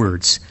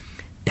afterwards?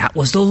 That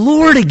was the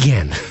Lord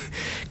again.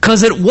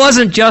 Because it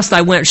wasn't just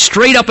I went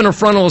straight up in a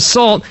frontal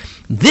assault.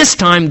 This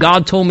time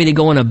God told me to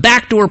go in a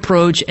backdoor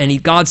approach,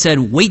 and God said,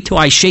 wait till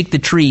I shake the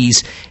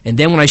trees, and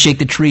then when I shake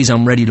the trees,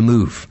 I'm ready to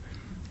move.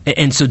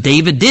 And so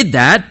David did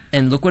that,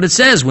 and look what it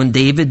says. When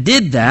David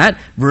did that,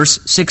 verse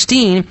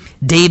 16,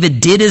 David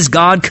did as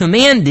God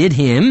commanded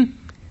him,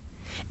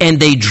 and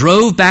they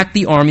drove back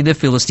the army of the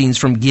Philistines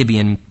from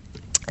Gibeon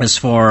as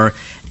far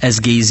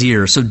as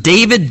Gezer. So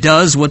David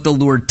does what the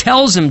Lord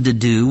tells him to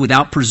do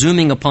without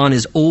presuming upon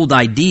his old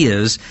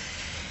ideas.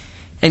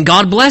 And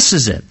God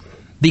blesses it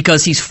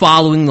because he's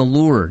following the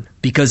Lord,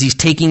 because he's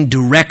taking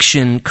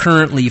direction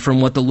currently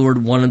from what the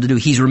Lord wanted him to do.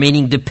 He's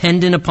remaining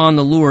dependent upon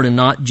the Lord and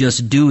not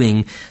just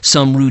doing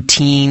some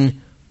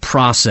routine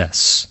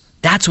process.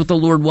 That's what the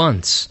Lord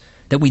wants.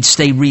 That we'd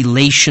stay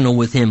relational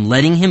with Him,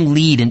 letting Him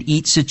lead in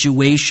each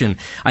situation.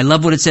 I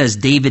love what it says.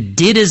 David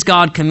did as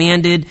God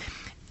commanded,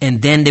 and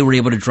then they were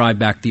able to drive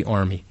back the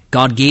army.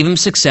 God gave him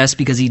success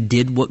because he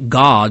did what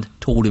God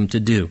told him to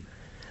do.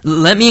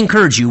 Let me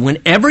encourage you,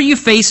 whenever you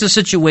face a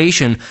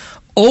situation,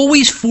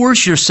 always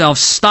force yourself,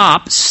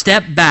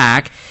 step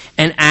back,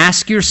 and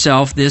ask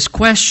yourself this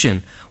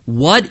question.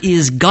 What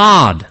is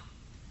God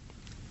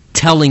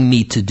telling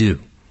me to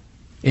do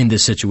in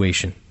this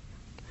situation?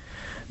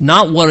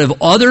 Not what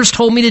have others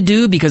told me to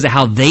do because of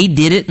how they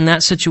did it in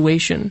that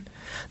situation.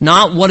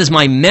 Not what is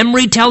my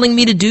memory telling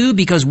me to do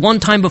because one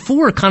time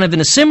before, kind of in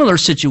a similar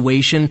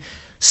situation.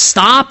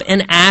 Stop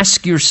and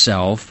ask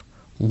yourself,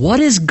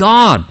 what is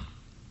God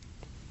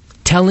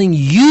telling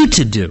you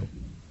to do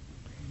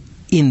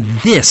in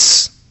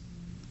this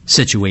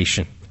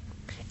situation?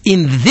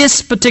 In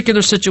this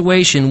particular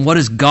situation, what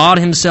is God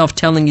Himself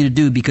telling you to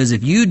do? Because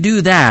if you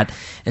do that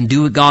and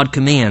do what God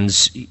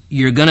commands,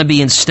 you're going to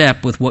be in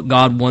step with what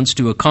God wants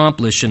to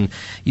accomplish, and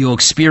you'll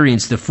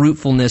experience the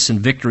fruitfulness and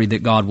victory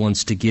that God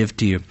wants to give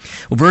to you.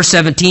 Well, verse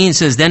 17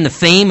 says, Then the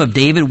fame of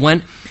David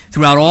went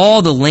throughout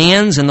all the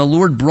lands, and the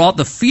Lord brought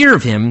the fear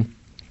of Him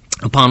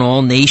upon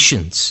all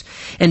nations.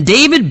 And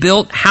David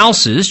built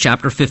houses,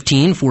 chapter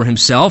 15, for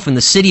himself in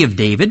the city of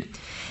David,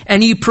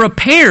 and he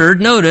prepared,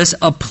 notice,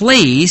 a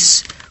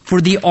place for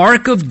the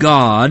ark of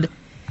God,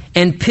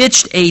 and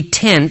pitched a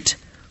tent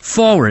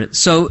for it.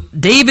 So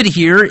David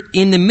here,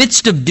 in the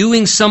midst of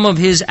doing some of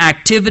his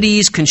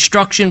activities,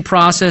 construction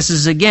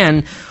processes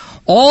again,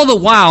 all the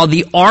while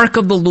the ark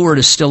of the Lord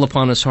is still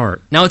upon his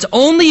heart. Now it's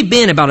only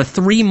been about a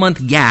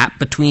 3-month gap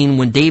between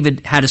when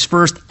David had his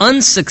first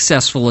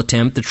unsuccessful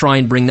attempt to try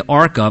and bring the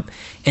ark up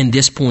and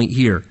this point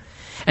here.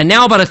 And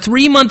now about a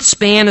 3-month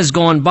span has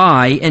gone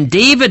by, and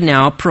David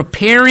now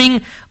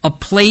preparing a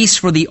place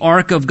for the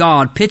ark of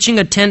God, pitching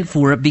a tent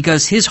for it,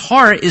 because his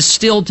heart is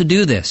still to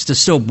do this, to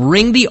still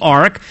bring the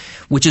ark,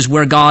 which is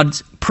where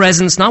God's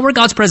presence, not where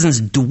God's presence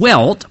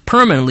dwelt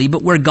permanently,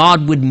 but where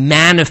God would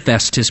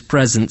manifest His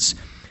presence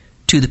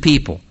to the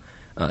people.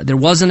 There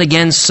wasn't,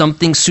 again,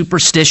 something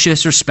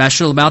superstitious or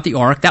special about the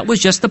ark. That was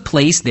just the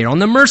place there on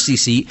the mercy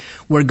seat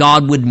where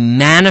God would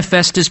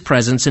manifest His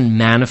presence and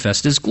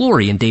manifest His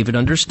glory. And David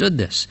understood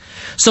this.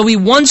 So he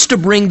wants to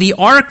bring the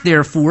ark,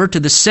 therefore, to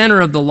the center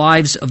of the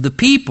lives of the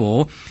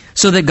people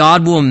so that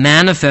God will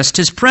manifest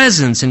His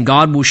presence and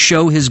God will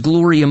show His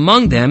glory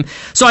among them.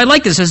 So I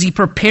like this as he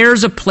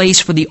prepares a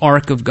place for the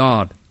ark of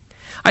God.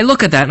 I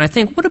look at that and I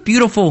think, what a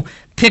beautiful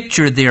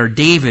picture there,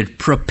 David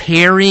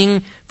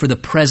preparing for the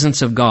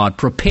presence of God,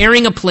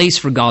 preparing a place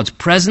for God's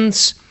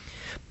presence,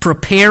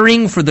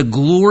 preparing for the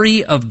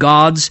glory of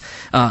God's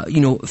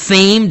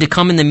fame to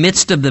come in the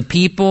midst of the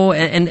people,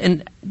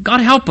 and God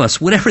help us,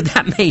 whatever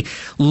that may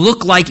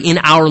look like in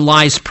our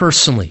lives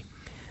personally,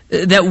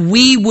 that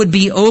we would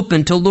be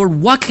open to, Lord,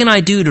 what can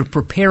I do to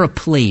prepare a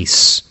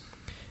place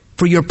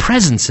for your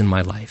presence in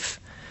my life?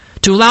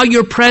 to allow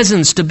your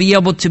presence to be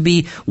able to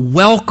be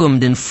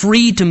welcomed and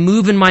free to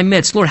move in my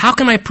midst. Lord, how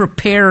can I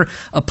prepare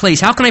a place?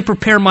 How can I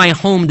prepare my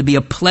home to be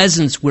a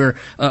presence where,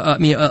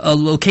 a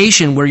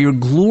location where your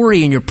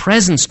glory and your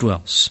presence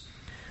dwells?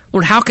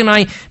 Lord, how can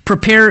I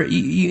prepare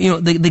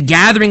the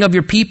gathering of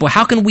your people?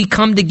 How can we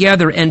come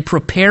together and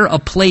prepare a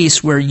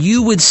place where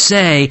you would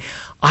say,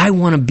 I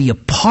want to be a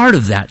part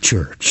of that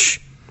church.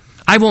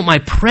 I want my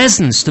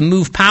presence to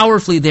move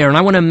powerfully there, and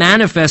I want to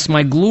manifest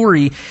my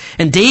glory.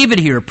 And David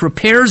here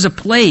prepares a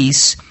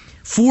place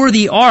for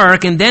the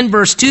ark, and then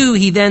verse 2,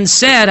 he then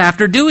said,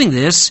 after doing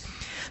this,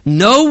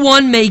 no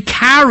one may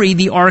carry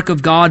the ark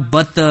of God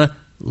but the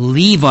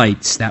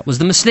Levites. That was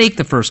the mistake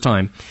the first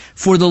time.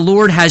 For the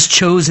Lord has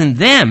chosen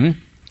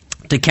them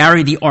to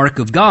carry the ark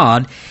of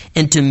God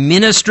and to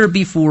minister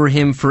before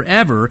him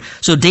forever.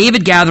 So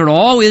David gathered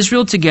all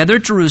Israel together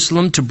at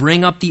Jerusalem to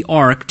bring up the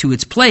ark to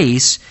its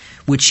place,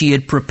 which he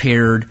had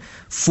prepared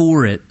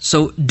for it.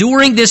 So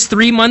during this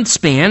 3-month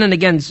span, and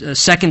again, 2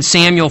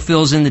 Samuel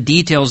fills in the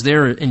details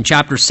there in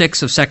chapter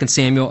 6 of 2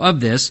 Samuel of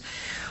this,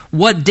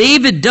 what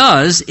David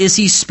does is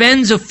he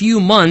spends a few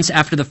months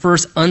after the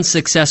first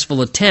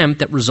unsuccessful attempt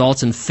that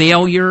results in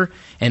failure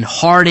and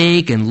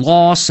heartache and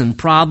loss and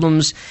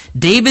problems.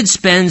 David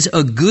spends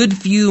a good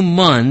few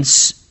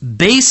months,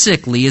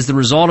 basically as the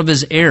result of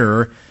his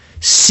error,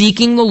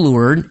 seeking the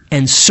Lord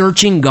and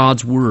searching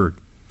God's Word.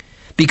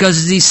 Because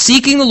as he's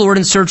seeking the Lord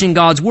and searching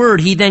God's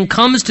Word, he then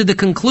comes to the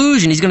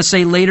conclusion, he's going to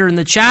say later in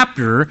the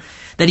chapter,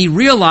 that he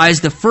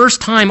realized the first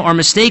time our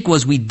mistake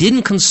was we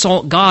didn't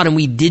consult God and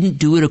we didn't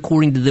do it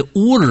according to the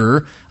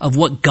order of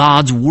what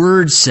God's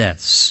Word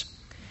says.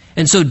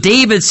 And so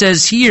David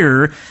says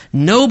here,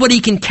 nobody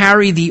can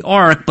carry the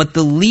ark but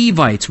the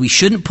Levites. We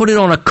shouldn't put it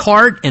on a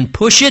cart and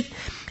push it,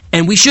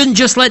 and we shouldn't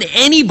just let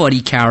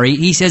anybody carry it.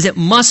 He says it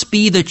must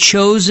be the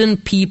chosen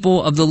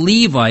people of the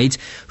Levites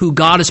who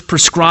God has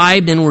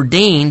prescribed and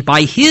ordained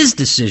by his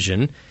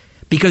decision,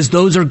 because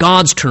those are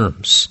God's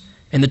terms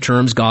and the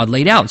terms God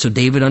laid out. So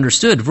David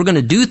understood, if we're going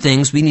to do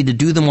things, we need to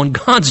do them on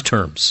God's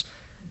terms,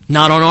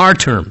 not on our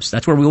terms.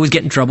 That's where we always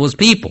get in trouble as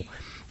people.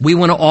 We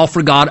want to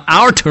offer God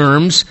our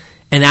terms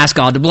and ask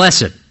God to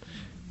bless it.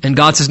 And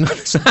God says, no,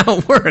 that's not how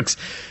it works.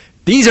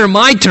 These are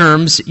my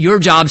terms. Your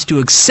job's to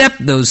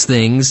accept those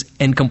things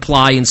and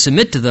comply and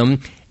submit to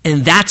them,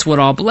 and that's what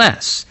I'll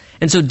bless.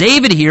 And so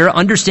David here,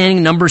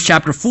 understanding Numbers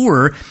chapter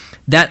 4,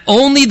 that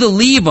only the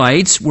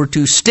Levites were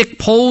to stick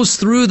poles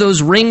through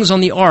those rings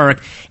on the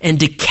ark and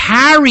to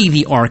carry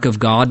the ark of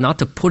God, not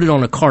to put it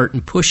on a cart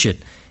and push it.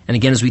 And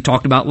again, as we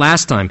talked about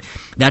last time,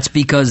 that's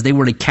because they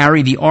were to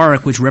carry the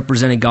ark, which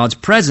represented God's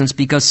presence,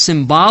 because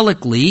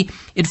symbolically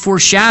it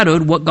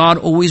foreshadowed what God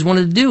always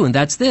wanted to do, and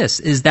that's this,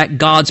 is that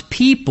God's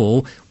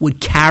people would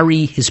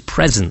carry his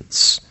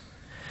presence.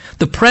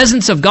 The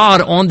presence of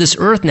God on this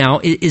earth now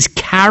is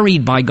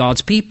carried by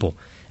God's people.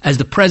 As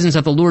the presence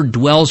of the Lord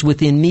dwells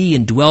within me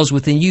and dwells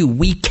within you,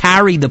 we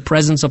carry the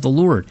presence of the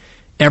Lord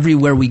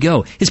everywhere we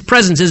go. His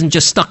presence isn't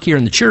just stuck here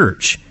in the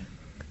church.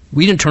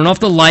 We didn't turn off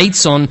the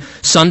lights on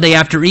Sunday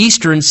after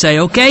Easter and say,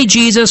 okay,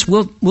 Jesus,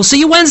 we'll see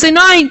you Wednesday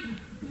night.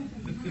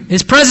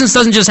 His presence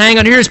doesn't just hang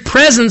out here. His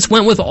presence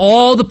went with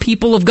all the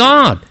people of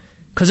God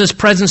because his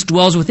presence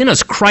dwells within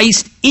us.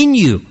 Christ in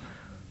you,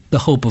 the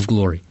hope of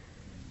glory.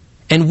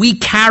 And we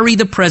carry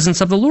the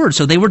presence of the Lord.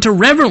 So they were to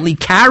reverently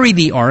carry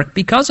the ark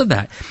because of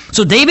that.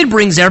 So David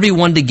brings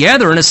everyone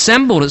together and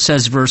assembled, it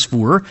says, verse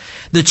 4,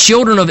 the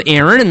children of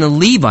Aaron and the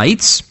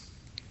Levites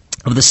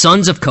of the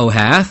sons of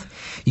Kohath,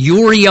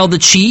 Uriel the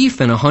chief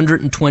and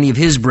 120 of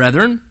his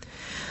brethren,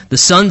 the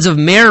sons of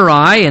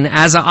Merari and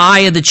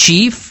Azariah the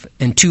chief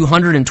and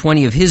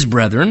 220 of his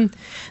brethren,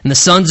 and the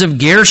sons of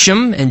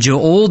Gershom and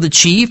Joel the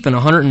chief and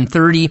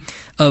 130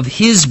 of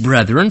his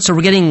brethren. So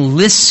we're getting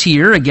lists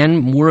here, again,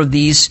 more of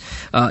these,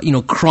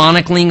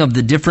 chronicling of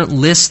the different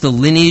lists, the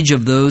lineage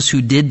of those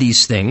who did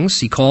these things.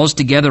 He calls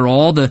together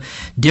all the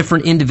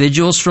different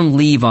individuals from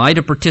Levi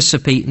to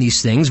participate in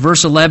these things.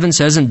 Verse 11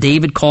 says, and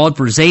David called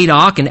for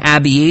Zadok and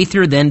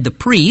Abiathar, then the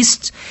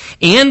priests,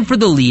 and for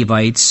the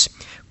Levites.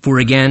 For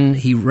again,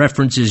 he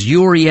references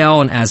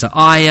Uriel and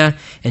Azariah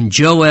and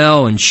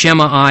Joel and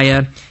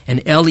Shemaiah and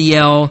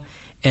Eliel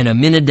and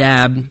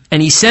Aminadab.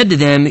 And he said to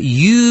them,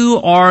 you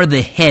are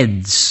the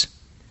heads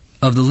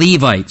of the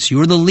Levites.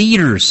 You're the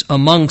leaders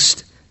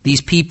amongst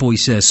these people, he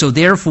says. So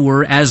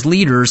therefore, as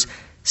leaders,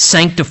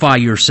 sanctify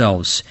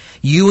yourselves,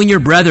 you and your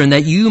brethren,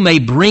 that you may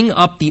bring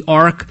up the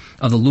ark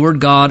of the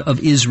Lord God of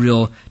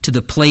Israel to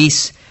the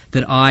place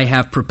that I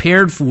have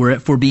prepared for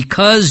it. For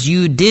because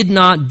you did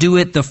not do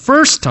it the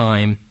first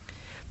time,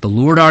 the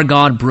Lord our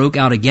God broke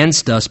out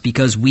against us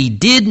because we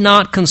did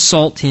not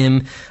consult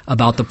him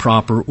about the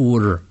proper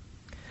order.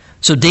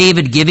 So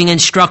David, giving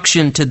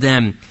instruction to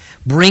them,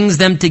 brings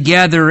them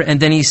together, and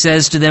then he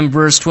says to them,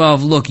 verse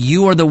 12, look,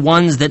 you are the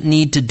ones that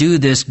need to do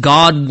this.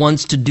 God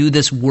wants to do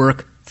this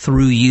work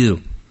through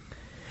you.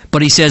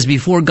 But he says,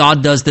 before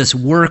God does this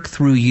work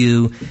through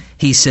you,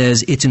 he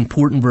says, it's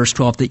important, verse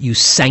 12, that you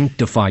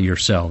sanctify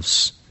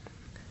yourselves.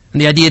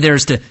 And the idea there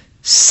is to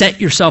Set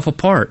yourself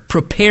apart.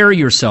 Prepare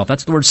yourself.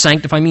 That's the word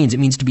sanctify means. It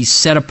means to be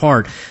set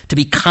apart, to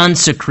be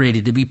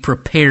consecrated, to be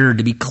prepared,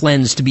 to be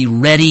cleansed, to be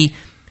ready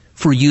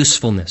for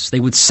usefulness. They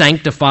would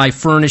sanctify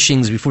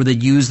furnishings before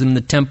they'd use them in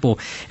the temple.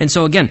 And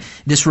so again,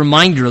 this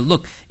reminder,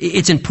 look,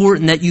 it's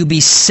important that you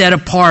be set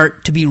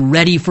apart to be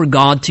ready for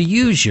God to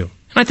use you.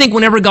 And I think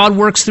whenever God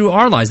works through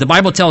our lives, the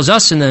Bible tells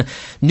us in the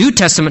New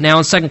Testament now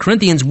in 2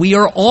 Corinthians, we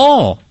are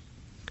all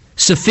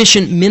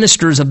sufficient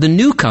ministers of the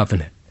new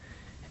covenant.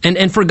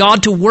 And for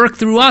God to work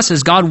through us,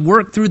 as God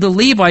worked through the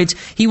Levites,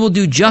 He will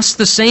do just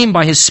the same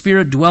by His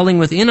Spirit dwelling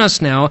within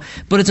us now.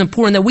 But it's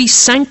important that we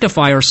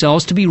sanctify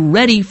ourselves to be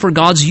ready for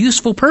God's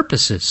useful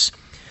purposes.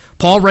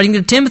 Paul, writing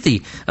to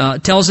Timothy,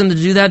 tells him to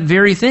do that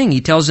very thing.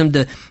 He tells him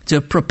to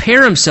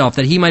prepare himself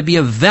that he might be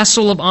a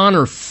vessel of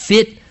honor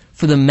fit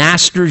for the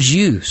master's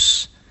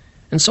use.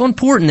 And so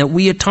important that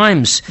we at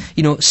times,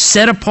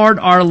 set apart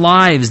our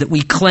lives, that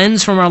we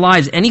cleanse from our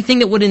lives anything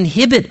that would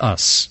inhibit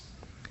us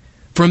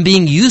from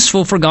being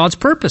useful for God's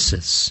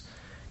purposes.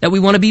 That we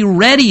want to be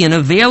ready and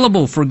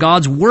available for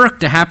God's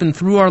work to happen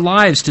through our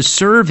lives to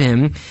serve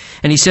Him.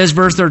 And he says,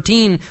 verse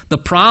 13, the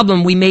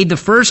problem we made the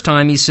first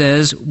time, he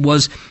says,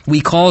 was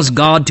we caused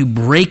God to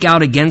break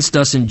out against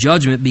us in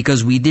judgment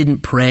because we didn't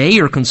pray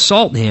or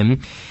consult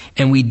Him,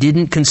 and we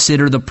didn't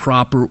consider the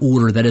proper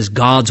order, that is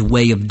God's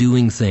way of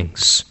doing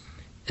things.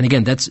 And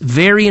again, that's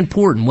very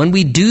important. When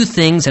we do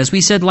things, as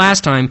we said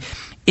last time,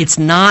 it's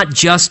not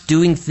just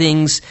doing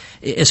things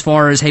as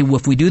far as, hey,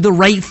 if we do the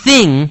right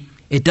thing,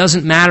 it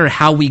doesn't matter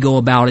how we go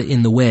about it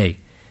in the way.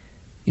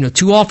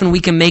 Too often we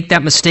can make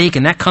that mistake,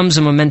 and that comes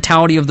from a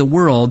mentality of the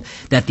world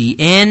that the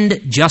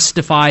end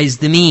justifies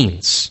the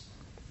means.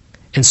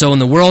 And so in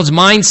the world's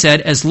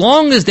mindset, as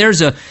long as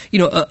there's a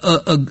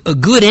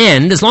good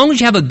end, as long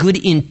as you have a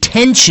good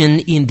intention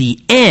in the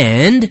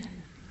end,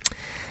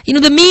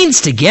 the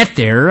means to get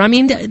there,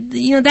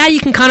 that you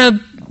can kind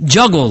of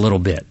juggle a little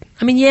bit.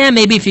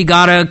 Maybe if you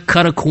gotta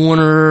cut a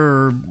corner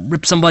or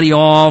rip somebody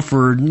off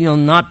or,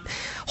 not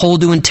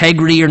hold to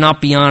integrity or not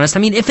be honest.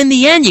 If in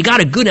the end you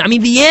got a good,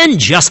 the end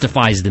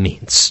justifies the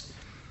means.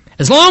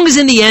 As long as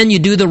in the end you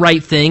do the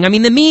right thing,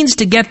 the means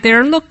to get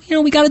there, look,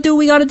 we gotta do what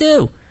we gotta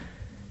do.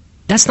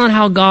 That's not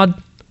how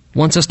God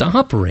wants us to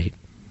operate.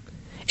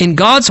 In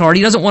God's heart,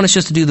 He doesn't want us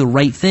just to do the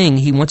right thing.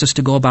 He wants us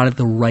to go about it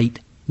the right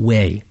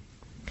way.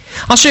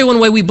 I'll show you one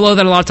way we blow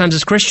that a lot of times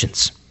as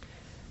Christians.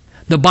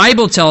 The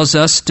Bible tells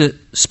us to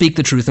speak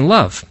the truth in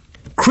love.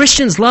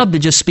 Christians love to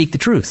just speak the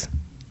truth.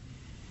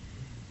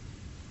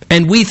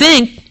 And we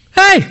think,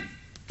 hey,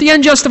 the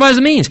end justifies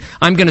the means.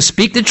 I'm going to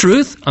speak the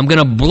truth. I'm going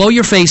to blow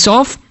your face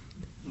off.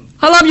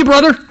 I love you,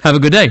 brother. Have a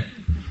good day.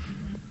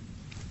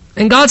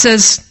 And God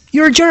says,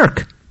 you're a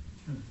jerk.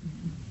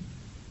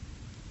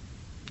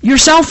 You're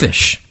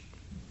selfish.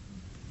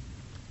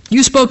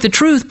 You spoke the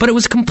truth, but it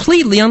was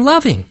completely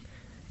unloving.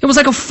 It was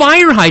like a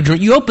fire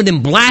hydrant. You opened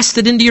and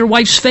blasted into your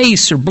wife's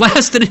face or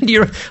blasted into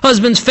your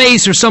husband's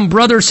face or some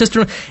brother or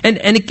sister. And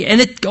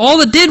all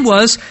it did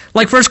was,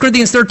 like 1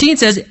 Corinthians 13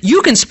 says,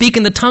 you can speak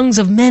in the tongues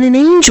of men and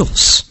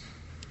angels.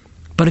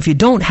 But if you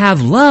don't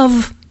have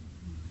love,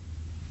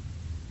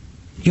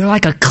 you're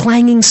like a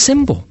clanging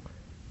cymbal.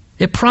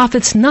 It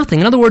profits nothing.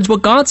 In other words,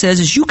 what God says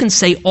is you can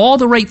say all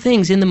the right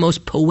things in the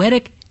most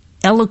poetic,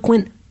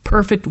 eloquent,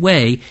 perfect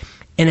way.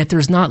 And if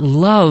there's not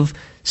love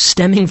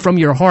stemming from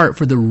your heart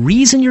for the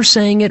reason you're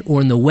saying it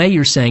or in the way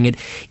you're saying it,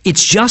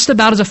 it's just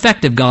about as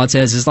effective, God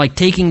says. It's like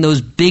taking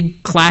those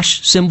big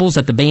clash cymbals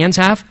that the bands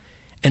have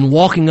and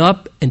walking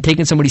up and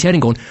taking somebody's head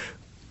and going,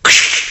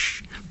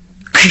 ksh,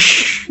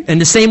 ksh,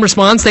 and the same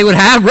response they would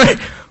have, right?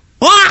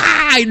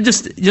 Ah!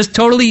 Just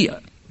totally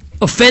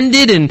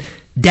offended and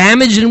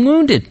damaged and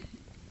wounded.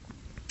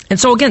 And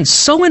so again,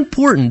 so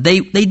important.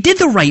 They did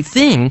the right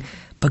thing,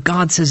 but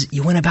God says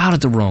you went about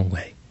it the wrong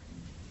way.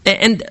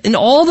 And in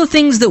all the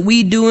things that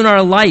we do in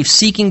our life,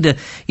 seeking to,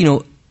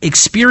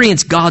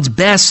 experience God's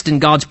best and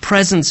God's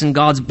presence and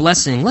God's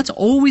blessing, let's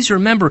always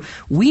remember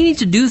we need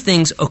to do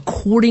things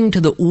according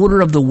to the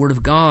order of the Word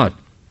of God.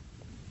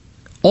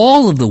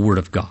 All of the Word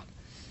of God.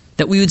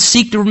 That we would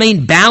seek to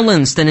remain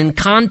balanced and in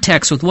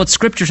context with what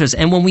Scripture says.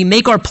 And when we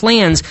make our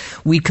plans,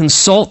 we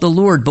consult the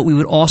Lord, but we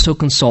would also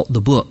consult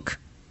the book.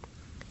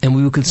 And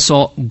we would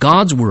consult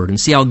God's Word and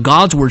see how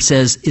God's Word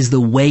says is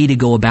the way to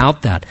go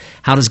about that.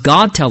 How does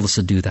God tell us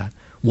to do that?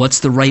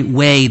 What's the right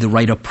way, the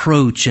right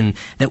approach, and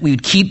that we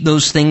would keep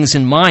those things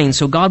in mind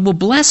so God will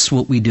bless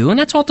what we do. And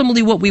that's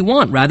ultimately what we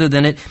want, rather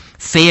than it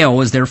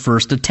fail as their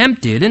first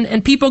attempt did.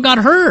 And people got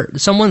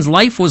hurt. Someone's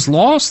life was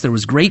lost. There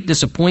was great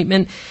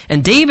disappointment.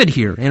 And David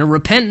here, in a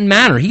repentant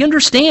manner, he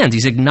understands.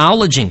 He's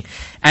acknowledging,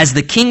 as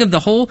the king of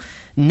the whole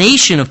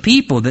nation of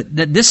people,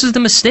 that this is the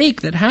mistake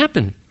that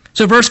happened.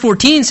 So verse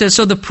 14 says,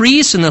 so the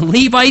priests and the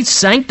Levites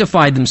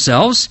sanctified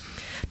themselves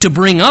to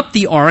bring up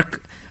the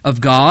ark of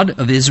God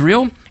of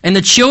Israel, and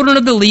the children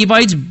of the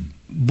Levites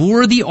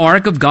bore the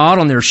ark of God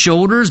on their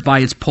shoulders by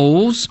its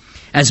poles,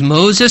 as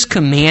Moses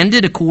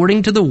commanded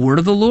according to the word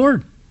of the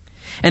Lord.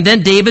 And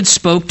then David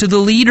spoke to the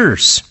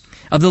leaders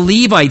of the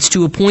Levites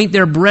to appoint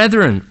their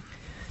brethren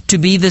to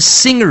be the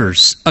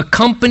singers,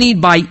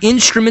 accompanied by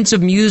instruments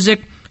of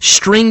music,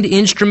 stringed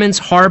instruments,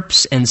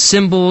 harps, and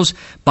cymbals,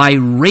 by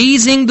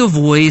raising the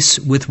voice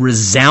with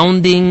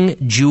resounding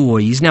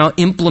joy. He's now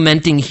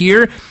implementing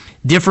here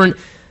different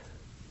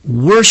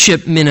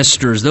worship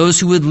ministers, those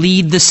who would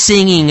lead the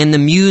singing and the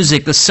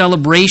music, the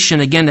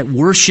celebration, again, that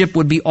worship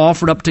would be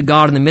offered up to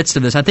God in the midst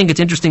of this. I think it's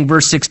interesting,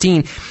 verse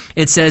 16,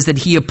 it says that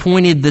he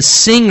appointed the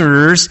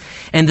singers,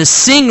 and the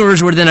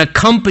singers were then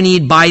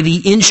accompanied by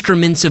the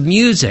instruments of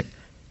music.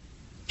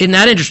 Isn't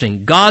that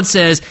interesting? God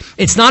says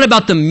it's not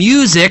about the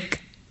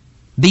music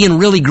being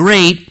really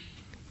great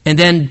and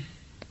then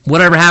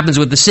whatever happens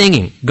with the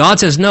singing.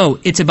 God says, no,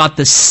 it's about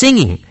the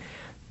singing.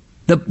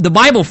 The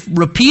Bible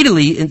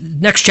repeatedly, in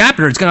the next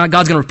chapter, God's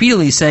going to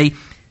repeatedly say,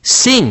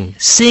 sing,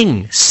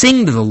 sing,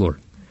 sing to the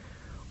Lord.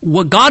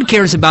 What God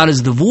cares about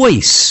is the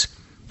voice,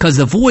 because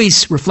the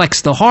voice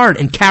reflects the heart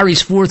and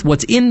carries forth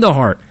what's in the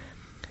heart.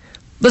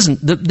 Listen,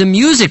 the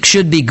music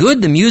should be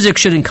good. The music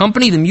should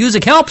accompany. The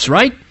music helps,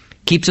 right?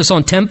 Keeps us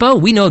on tempo.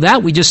 We know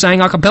that. We just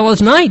sang a cappella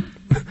tonight.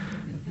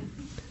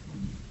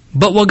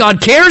 But what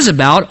God cares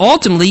about,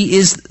 ultimately,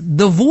 is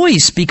the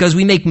voice, because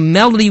we make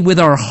melody with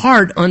our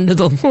heart unto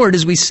the Lord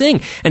as we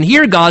sing. And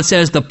here God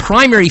says the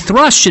primary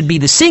thrust should be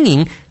the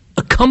singing,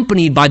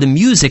 accompanied by the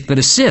music that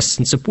assists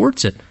and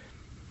supports it.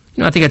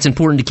 I think that's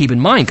important to keep in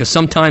mind, because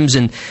sometimes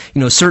in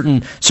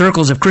certain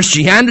circles of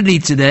Christianity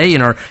today,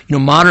 in our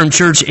modern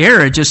church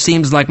era, it just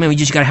seems like, man, we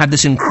just got to have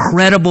this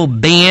incredible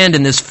band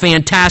and this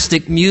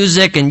fantastic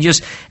music, and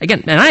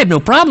I have no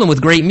problem with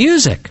great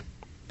music.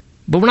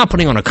 But we're not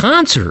putting on a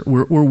concert.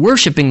 We're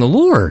worshiping the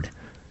Lord.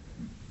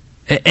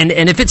 And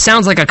if it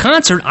sounds like a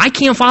concert, I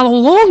can't follow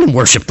along and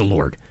worship the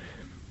Lord,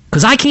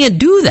 because I can't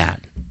do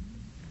that.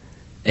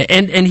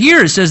 And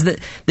here it says that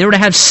they were to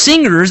have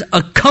singers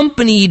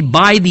accompanied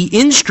by the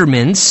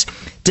instruments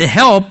to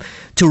help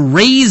to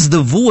raise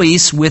the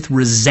voice with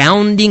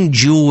resounding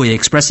joy,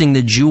 expressing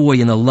the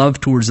joy and the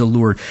love towards the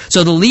Lord.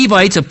 So the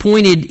Levites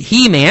appointed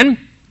Heman,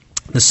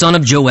 the son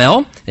of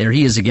Joel, there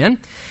he is again,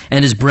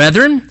 and his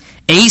brethren,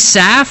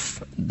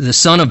 Asaph, the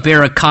son of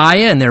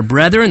Berechiah, and their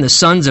brethren, the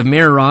sons of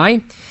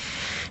Merari.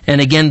 And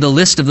again, the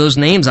list of those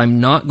names I'm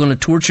not going to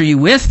torture you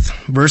with.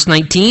 Verse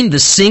 19, the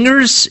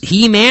singers,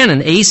 Heman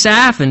and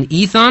Asaph and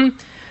Ethan,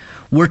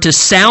 were to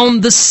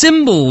sound the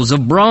cymbals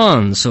of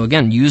bronze. So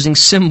again, using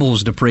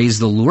cymbals to praise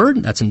the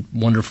Lord. That's a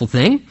wonderful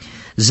thing.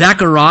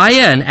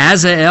 Zechariah and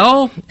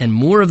Azael, and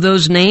more of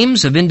those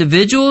names of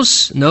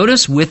individuals,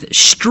 notice, with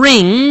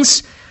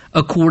strings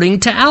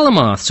according to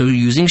Alamoth. So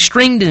using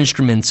stringed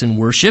instruments in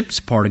worship is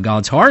part of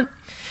God's heart.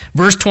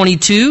 Verse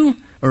 21,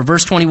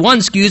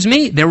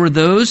 there were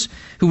those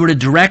who were to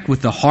direct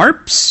with the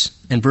harps.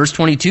 In verse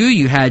 22,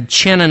 you had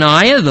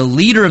Chenaniah, the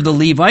leader of the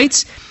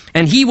Levites,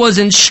 and he was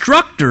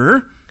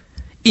instructor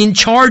in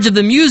charge of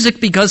the music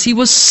because he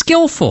was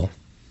skillful.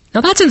 Now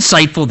that's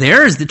insightful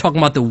there, as they're talking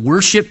about the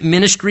worship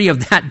ministry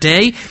of that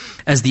day,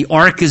 as the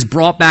ark is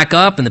brought back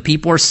up and the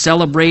people are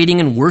celebrating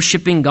and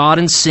worshiping God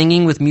and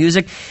singing with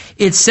music.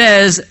 It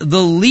says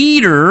the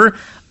leader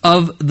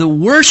of the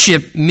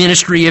worship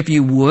ministry, if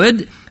you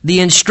would,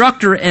 the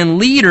instructor and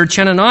leader,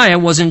 Chenaniah,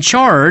 was in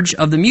charge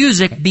of the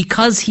music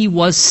because he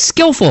was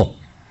skillful.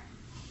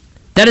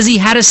 That is, he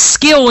had a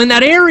skill in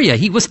that area.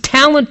 He was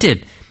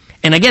talented.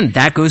 And again,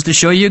 that goes to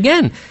show you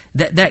again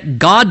that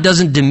God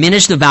doesn't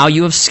diminish the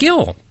value of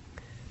skill.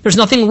 There's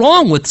nothing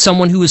wrong with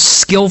someone who is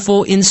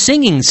skillful in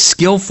singing,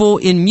 skillful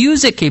in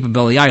music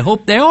capability. I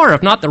hope they are.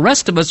 If not, the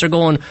rest of us are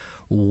going,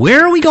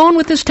 where are we going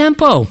with this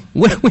tempo?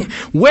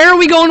 Where are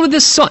we going with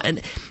this song?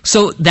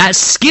 So that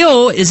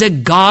skill is a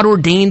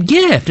God-ordained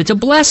gift. It's a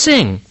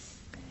blessing.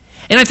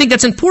 And I think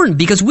that's important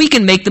because we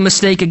can make the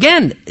mistake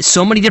again.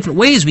 So many different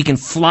ways we can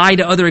fly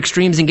to other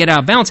extremes and get out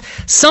of balance.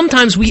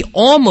 Sometimes we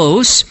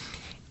almost,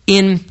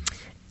 to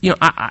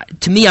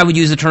me I would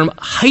use the term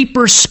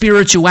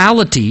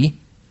hyper-spirituality,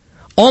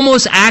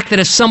 almost act that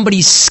if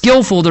somebody's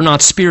skillful, they're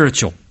not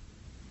spiritual.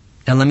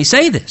 Now let me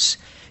say this.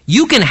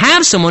 You can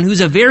have someone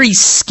who's a very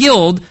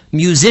skilled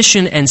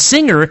musician and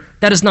singer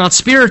that is not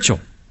spiritual.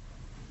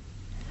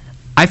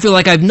 I feel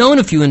like I've known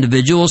a few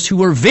individuals who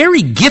were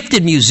very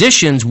gifted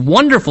musicians,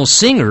 wonderful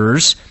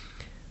singers,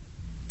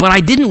 but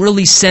I didn't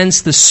really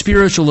sense the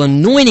spiritual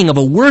anointing of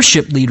a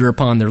worship leader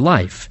upon their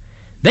life.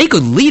 They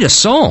could lead a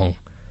song.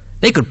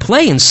 They could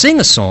play and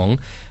sing a song,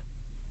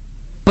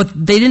 but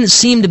they didn't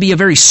seem to be a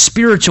very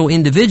spiritual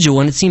individual,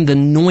 and it seemed the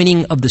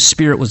anointing of the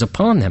Spirit was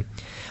upon them.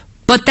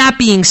 But that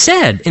being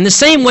said, in the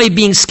same way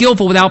being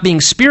skillful without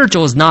being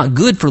spiritual is not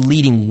good for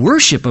leading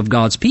worship of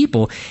God's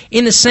people,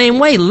 in the same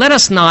way, let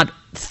us not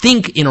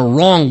think in a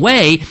wrong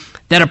way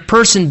that a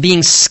person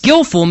being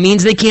skillful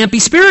means they can't be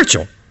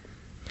spiritual.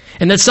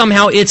 And that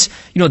somehow it's,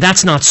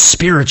 that's not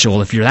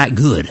spiritual if you're that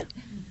good.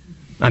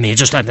 I mean, it's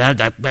just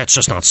that's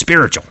just not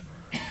spiritual.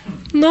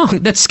 No,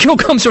 that skill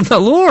comes from the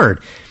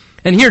Lord.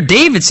 And here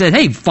David said,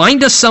 hey,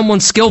 find us someone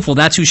skillful.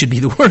 That's who should be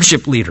the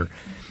worship leader.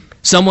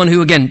 Someone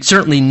who, again,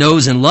 certainly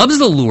knows and loves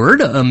the Lord,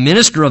 a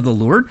minister of the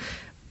Lord,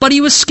 but he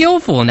was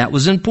skillful, and that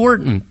was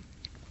important.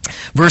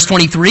 Verse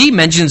 23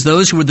 mentions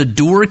those who were the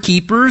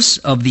doorkeepers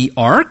of the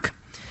ark.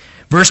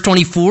 Verse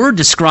 24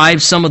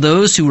 describes some of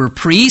those who were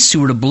priests who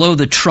were to blow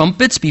the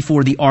trumpets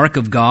before the ark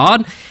of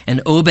God,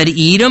 and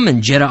Obed-Edom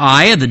and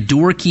Jedaiah, the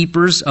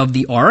doorkeepers of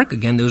the ark.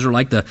 Again, those are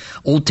like the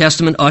Old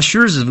Testament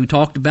ushers, as we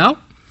talked about.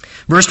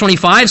 Verse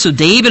 25, so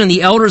David and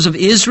the elders of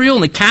Israel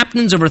and the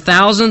captains over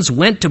thousands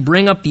went to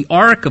bring up the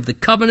ark of the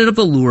covenant of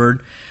the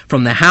Lord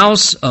from the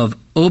house of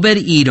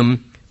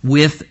Obed-Edom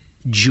with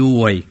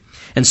joy.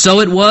 And so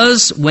it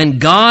was, when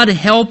God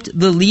helped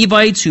the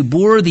Levites who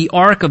bore the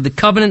ark of the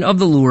covenant of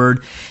the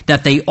Lord,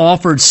 that they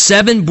offered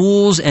 7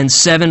 bulls and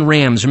 7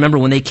 rams. Remember,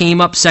 when they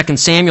came up, 2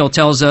 Samuel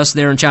tells us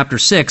there in chapter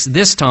 6,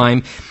 this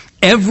time,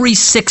 every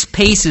 6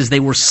 paces they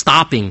were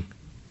stopping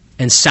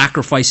and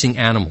sacrificing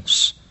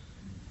animals.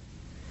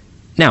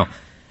 Now,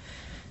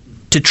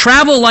 to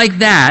travel like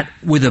that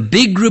with a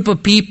big group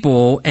of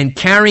people and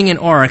carrying an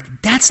ark,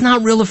 that's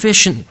not real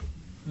efficient.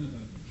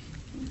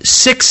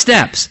 6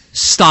 steps.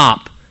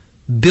 Stop.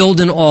 Build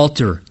an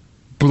altar.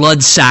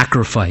 Blood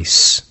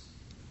sacrifice.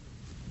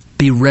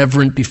 Be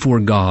reverent before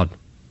God.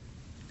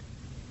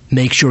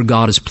 Make sure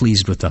God is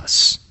pleased with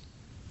us.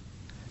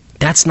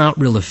 That's not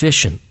real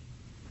efficient.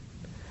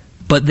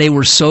 But they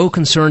were so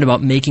concerned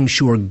about making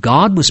sure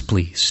God was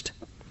pleased.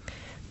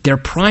 Their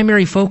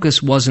primary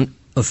focus wasn't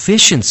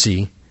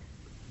efficiency,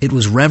 it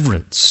was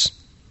reverence.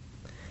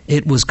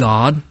 It was,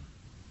 God,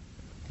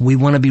 we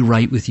want to be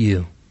right with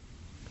you.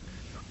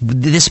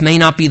 This may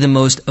not be the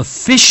most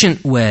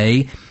efficient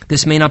way,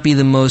 this may not be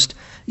the most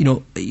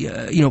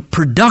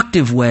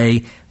productive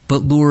way,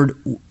 but Lord,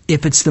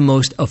 if it's the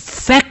most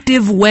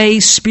effective way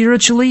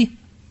spiritually,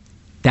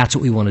 that's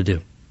what we want to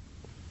do.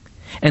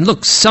 And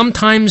look,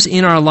 sometimes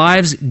in our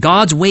lives,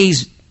 God's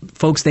ways,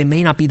 folks, they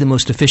may not be the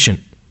most efficient.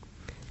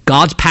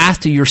 God's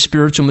path to your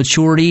spiritual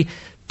maturity,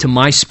 to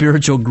my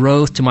spiritual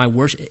growth, to my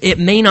worship, it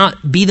may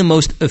not be the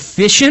most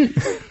efficient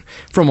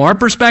from our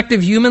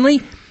perspective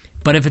humanly,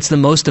 but if it's the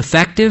most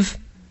effective,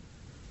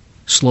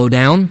 slow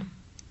down,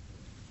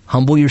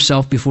 humble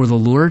yourself before the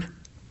Lord,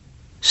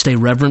 stay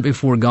reverent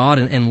before God,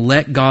 and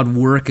let God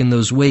work in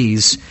those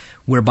ways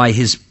whereby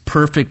His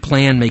perfect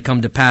plan may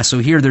come to pass. So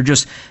here they're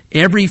just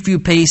every few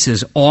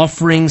paces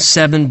offering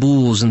 7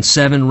 bulls and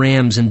 7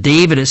 rams. And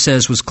David, it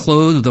says, was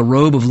clothed with a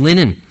robe of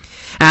linen,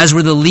 as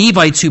were the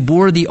Levites who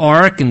bore the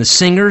ark and the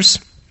singers,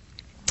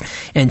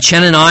 and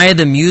Chenaniah,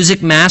 the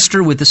music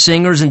master, with the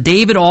singers. And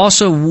David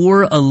also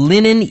wore a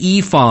linen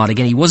ephod.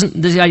 Again, he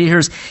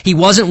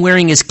wasn't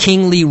wearing his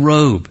kingly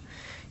robe.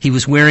 He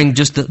was wearing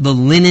just the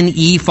linen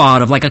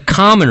ephod of like a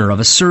commoner,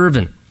 of a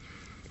servant.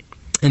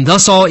 And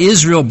thus all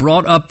Israel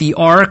brought up the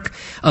ark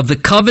of the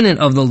covenant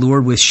of the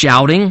Lord with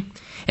shouting,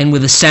 and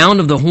with the sound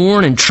of the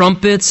horn and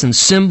trumpets and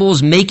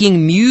cymbals,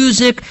 making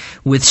music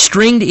with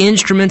stringed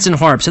instruments and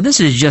harps. So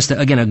this is just,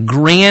 again, a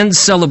grand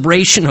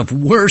celebration of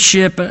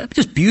worship.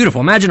 Just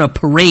beautiful. Imagine a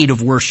parade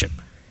of worship.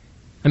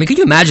 I mean, could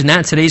you imagine that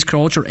in today's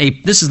culture?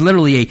 This is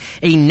literally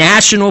a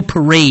national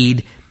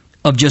parade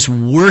of just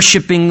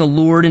worshiping the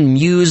Lord and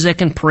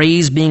music and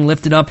praise being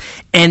lifted up.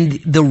 And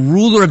the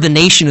ruler of the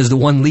nation is the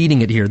one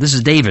leading it here. This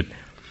is David.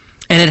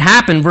 And it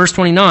happened, verse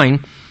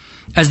 29,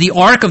 as the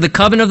ark of the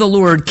covenant of the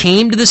Lord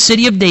came to the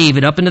city of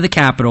David, up into the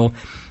capital,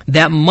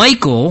 that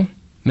Michal,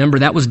 remember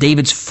that was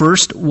David's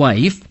first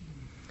wife,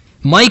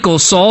 Michal,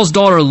 Saul's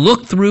daughter,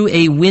 looked through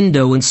a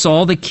window and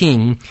saw the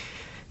king,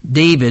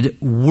 David,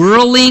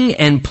 whirling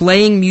and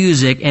playing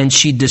music, and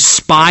she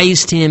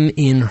despised him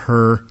in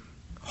her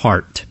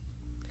heart.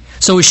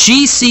 So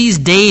she sees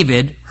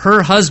David,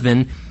 her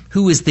husband,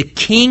 who is the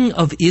king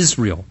of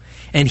Israel,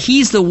 and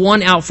he's the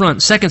one out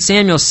front. 2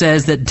 Samuel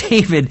says that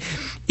David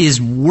is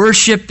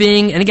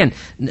worshiping, and again,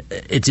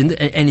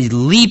 and he's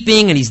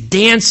leaping, and he's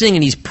dancing,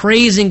 and he's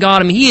praising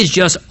God. I mean, he is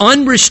just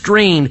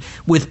unrestrained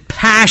with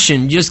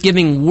passion, just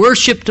giving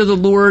worship to the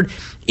Lord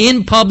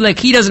in public.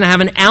 He doesn't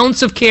have an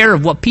ounce of care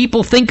of what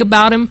people think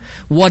about him,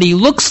 what he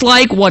looks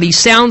like, what he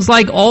sounds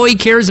like. All he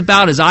cares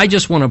about is, I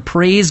just want to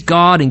praise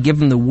God and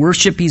give him the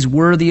worship he's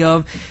worthy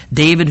of.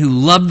 David, who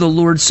loved the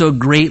Lord so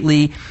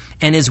greatly.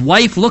 And his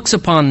wife looks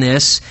upon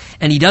this,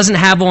 and he doesn't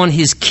have on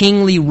his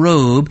kingly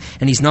robe,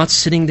 and he's not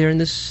sitting there in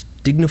this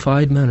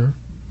dignified manner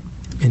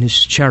in his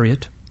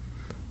chariot.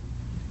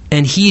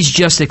 And he's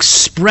just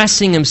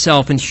expressing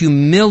himself in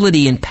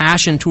humility and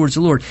passion towards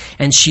the Lord.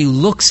 And she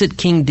looks at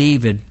King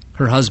David,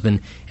 her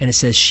husband, and it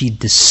says she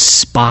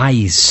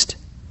despised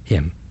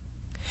him.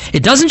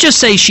 It doesn't just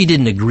say she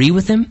didn't agree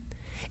with him.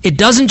 It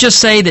doesn't just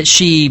say that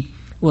she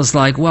was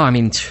like, well, I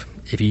mean,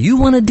 if you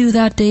want to do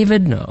that,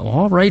 David, no,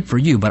 all right for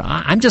you, but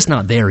I'm just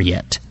not there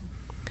yet.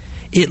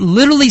 It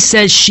literally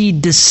says she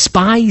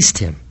despised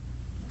him.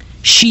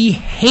 She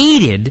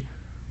hated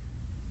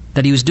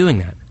that he was doing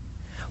that.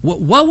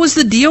 What was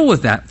the deal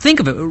with that?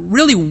 Think of it.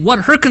 Really, what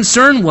her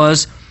concern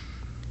was,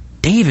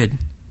 David,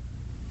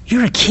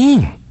 you're a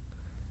king.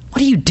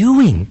 What are you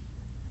doing?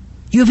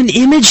 You have an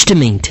image to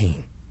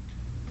maintain.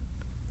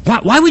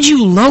 Why would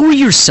you lower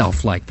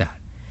yourself like that?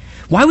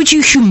 Why would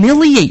you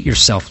humiliate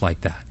yourself like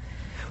that?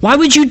 Why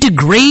would you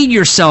degrade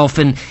yourself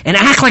and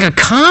act like a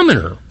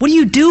commoner? What are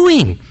you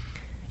doing?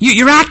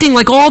 You're acting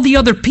like all the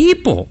other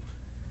people.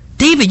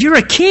 David, you're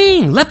a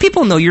king. Let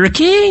people know you're a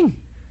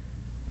king.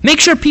 Make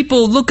sure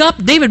people look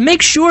up. David,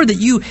 make sure that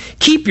you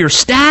keep your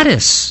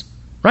status.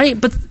 Right?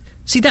 But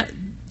see, that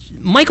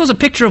Michal's a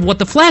picture of what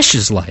the flesh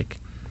is like.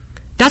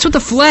 That's what the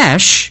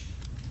flesh,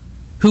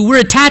 who we're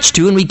attached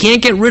to and we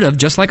can't get rid of,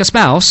 just like a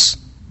spouse,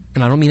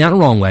 and I don't mean that in the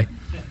wrong way.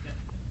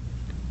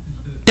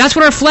 That's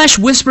what our flesh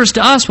whispers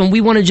to us when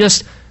we want to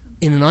just,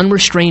 in an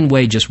unrestrained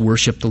way, just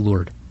worship the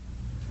Lord.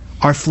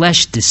 Our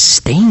flesh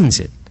disdains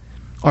it.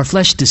 Our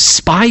flesh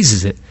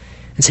despises it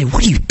and say,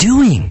 what are you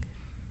doing?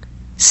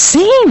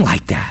 Singing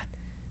like that.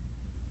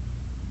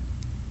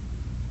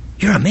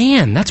 You're a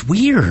man. That's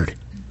weird.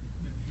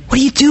 What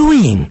are you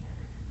doing?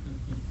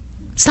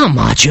 It's not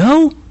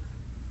macho.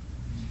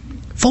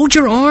 Fold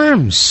your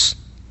arms.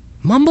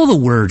 Mumble the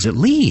words at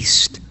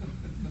least.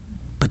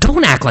 But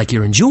don't act like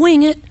you're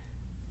enjoying it.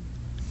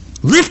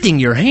 Lifting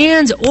your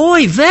hands.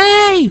 Oy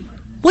vey.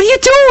 What are you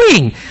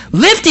doing?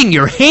 Lifting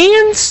your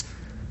hands?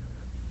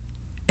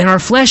 And our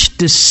flesh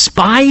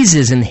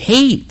despises and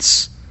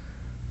hates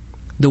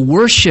the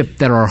worship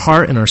that our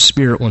heart and our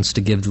spirit wants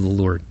to give to the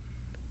Lord.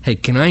 Hey,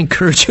 can I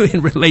encourage you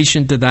in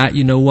relation to that?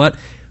 You know what?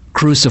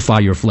 Crucify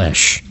your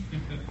flesh.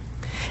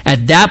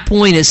 At that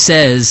point, it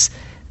says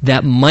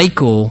that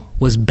Michal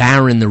was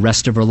barren the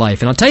rest of her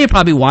life. And I'll tell you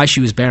probably why she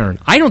was barren.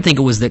 I don't think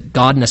it was that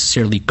God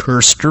necessarily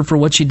cursed her for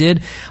what she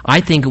did. I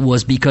think it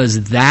was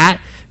because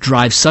that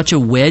drives such a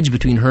wedge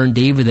between her and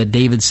David that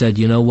David said,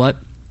 you know what?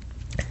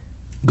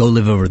 Go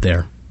live over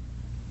there.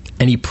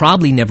 And he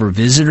probably never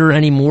visited her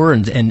anymore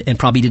and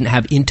probably didn't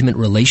have intimate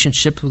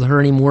relationships with her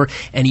anymore.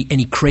 And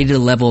he created a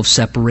level of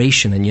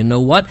separation. And you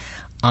know what?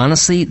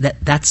 Honestly,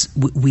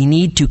 we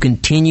need to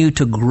continue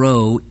to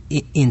grow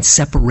in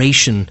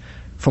separation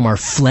from our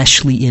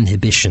fleshly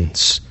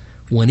inhibitions.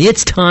 When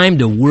it's time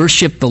to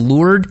worship the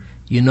Lord,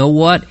 you know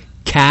what?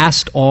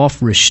 Cast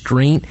off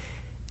restraint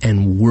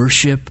and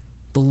worship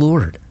the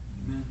Lord.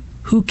 Amen.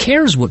 Who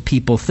cares what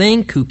people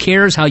think? Who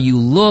cares how you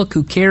look?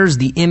 Who cares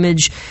the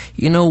image?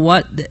 You know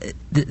what?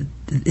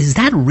 Is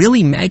that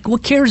really...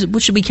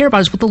 What should we care about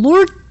is what the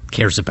Lord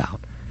cares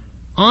about.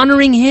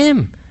 Honoring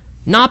Him.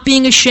 Not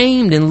being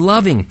ashamed and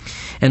loving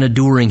and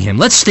adoring Him.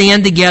 Let's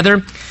stand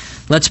together.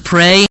 Let's pray.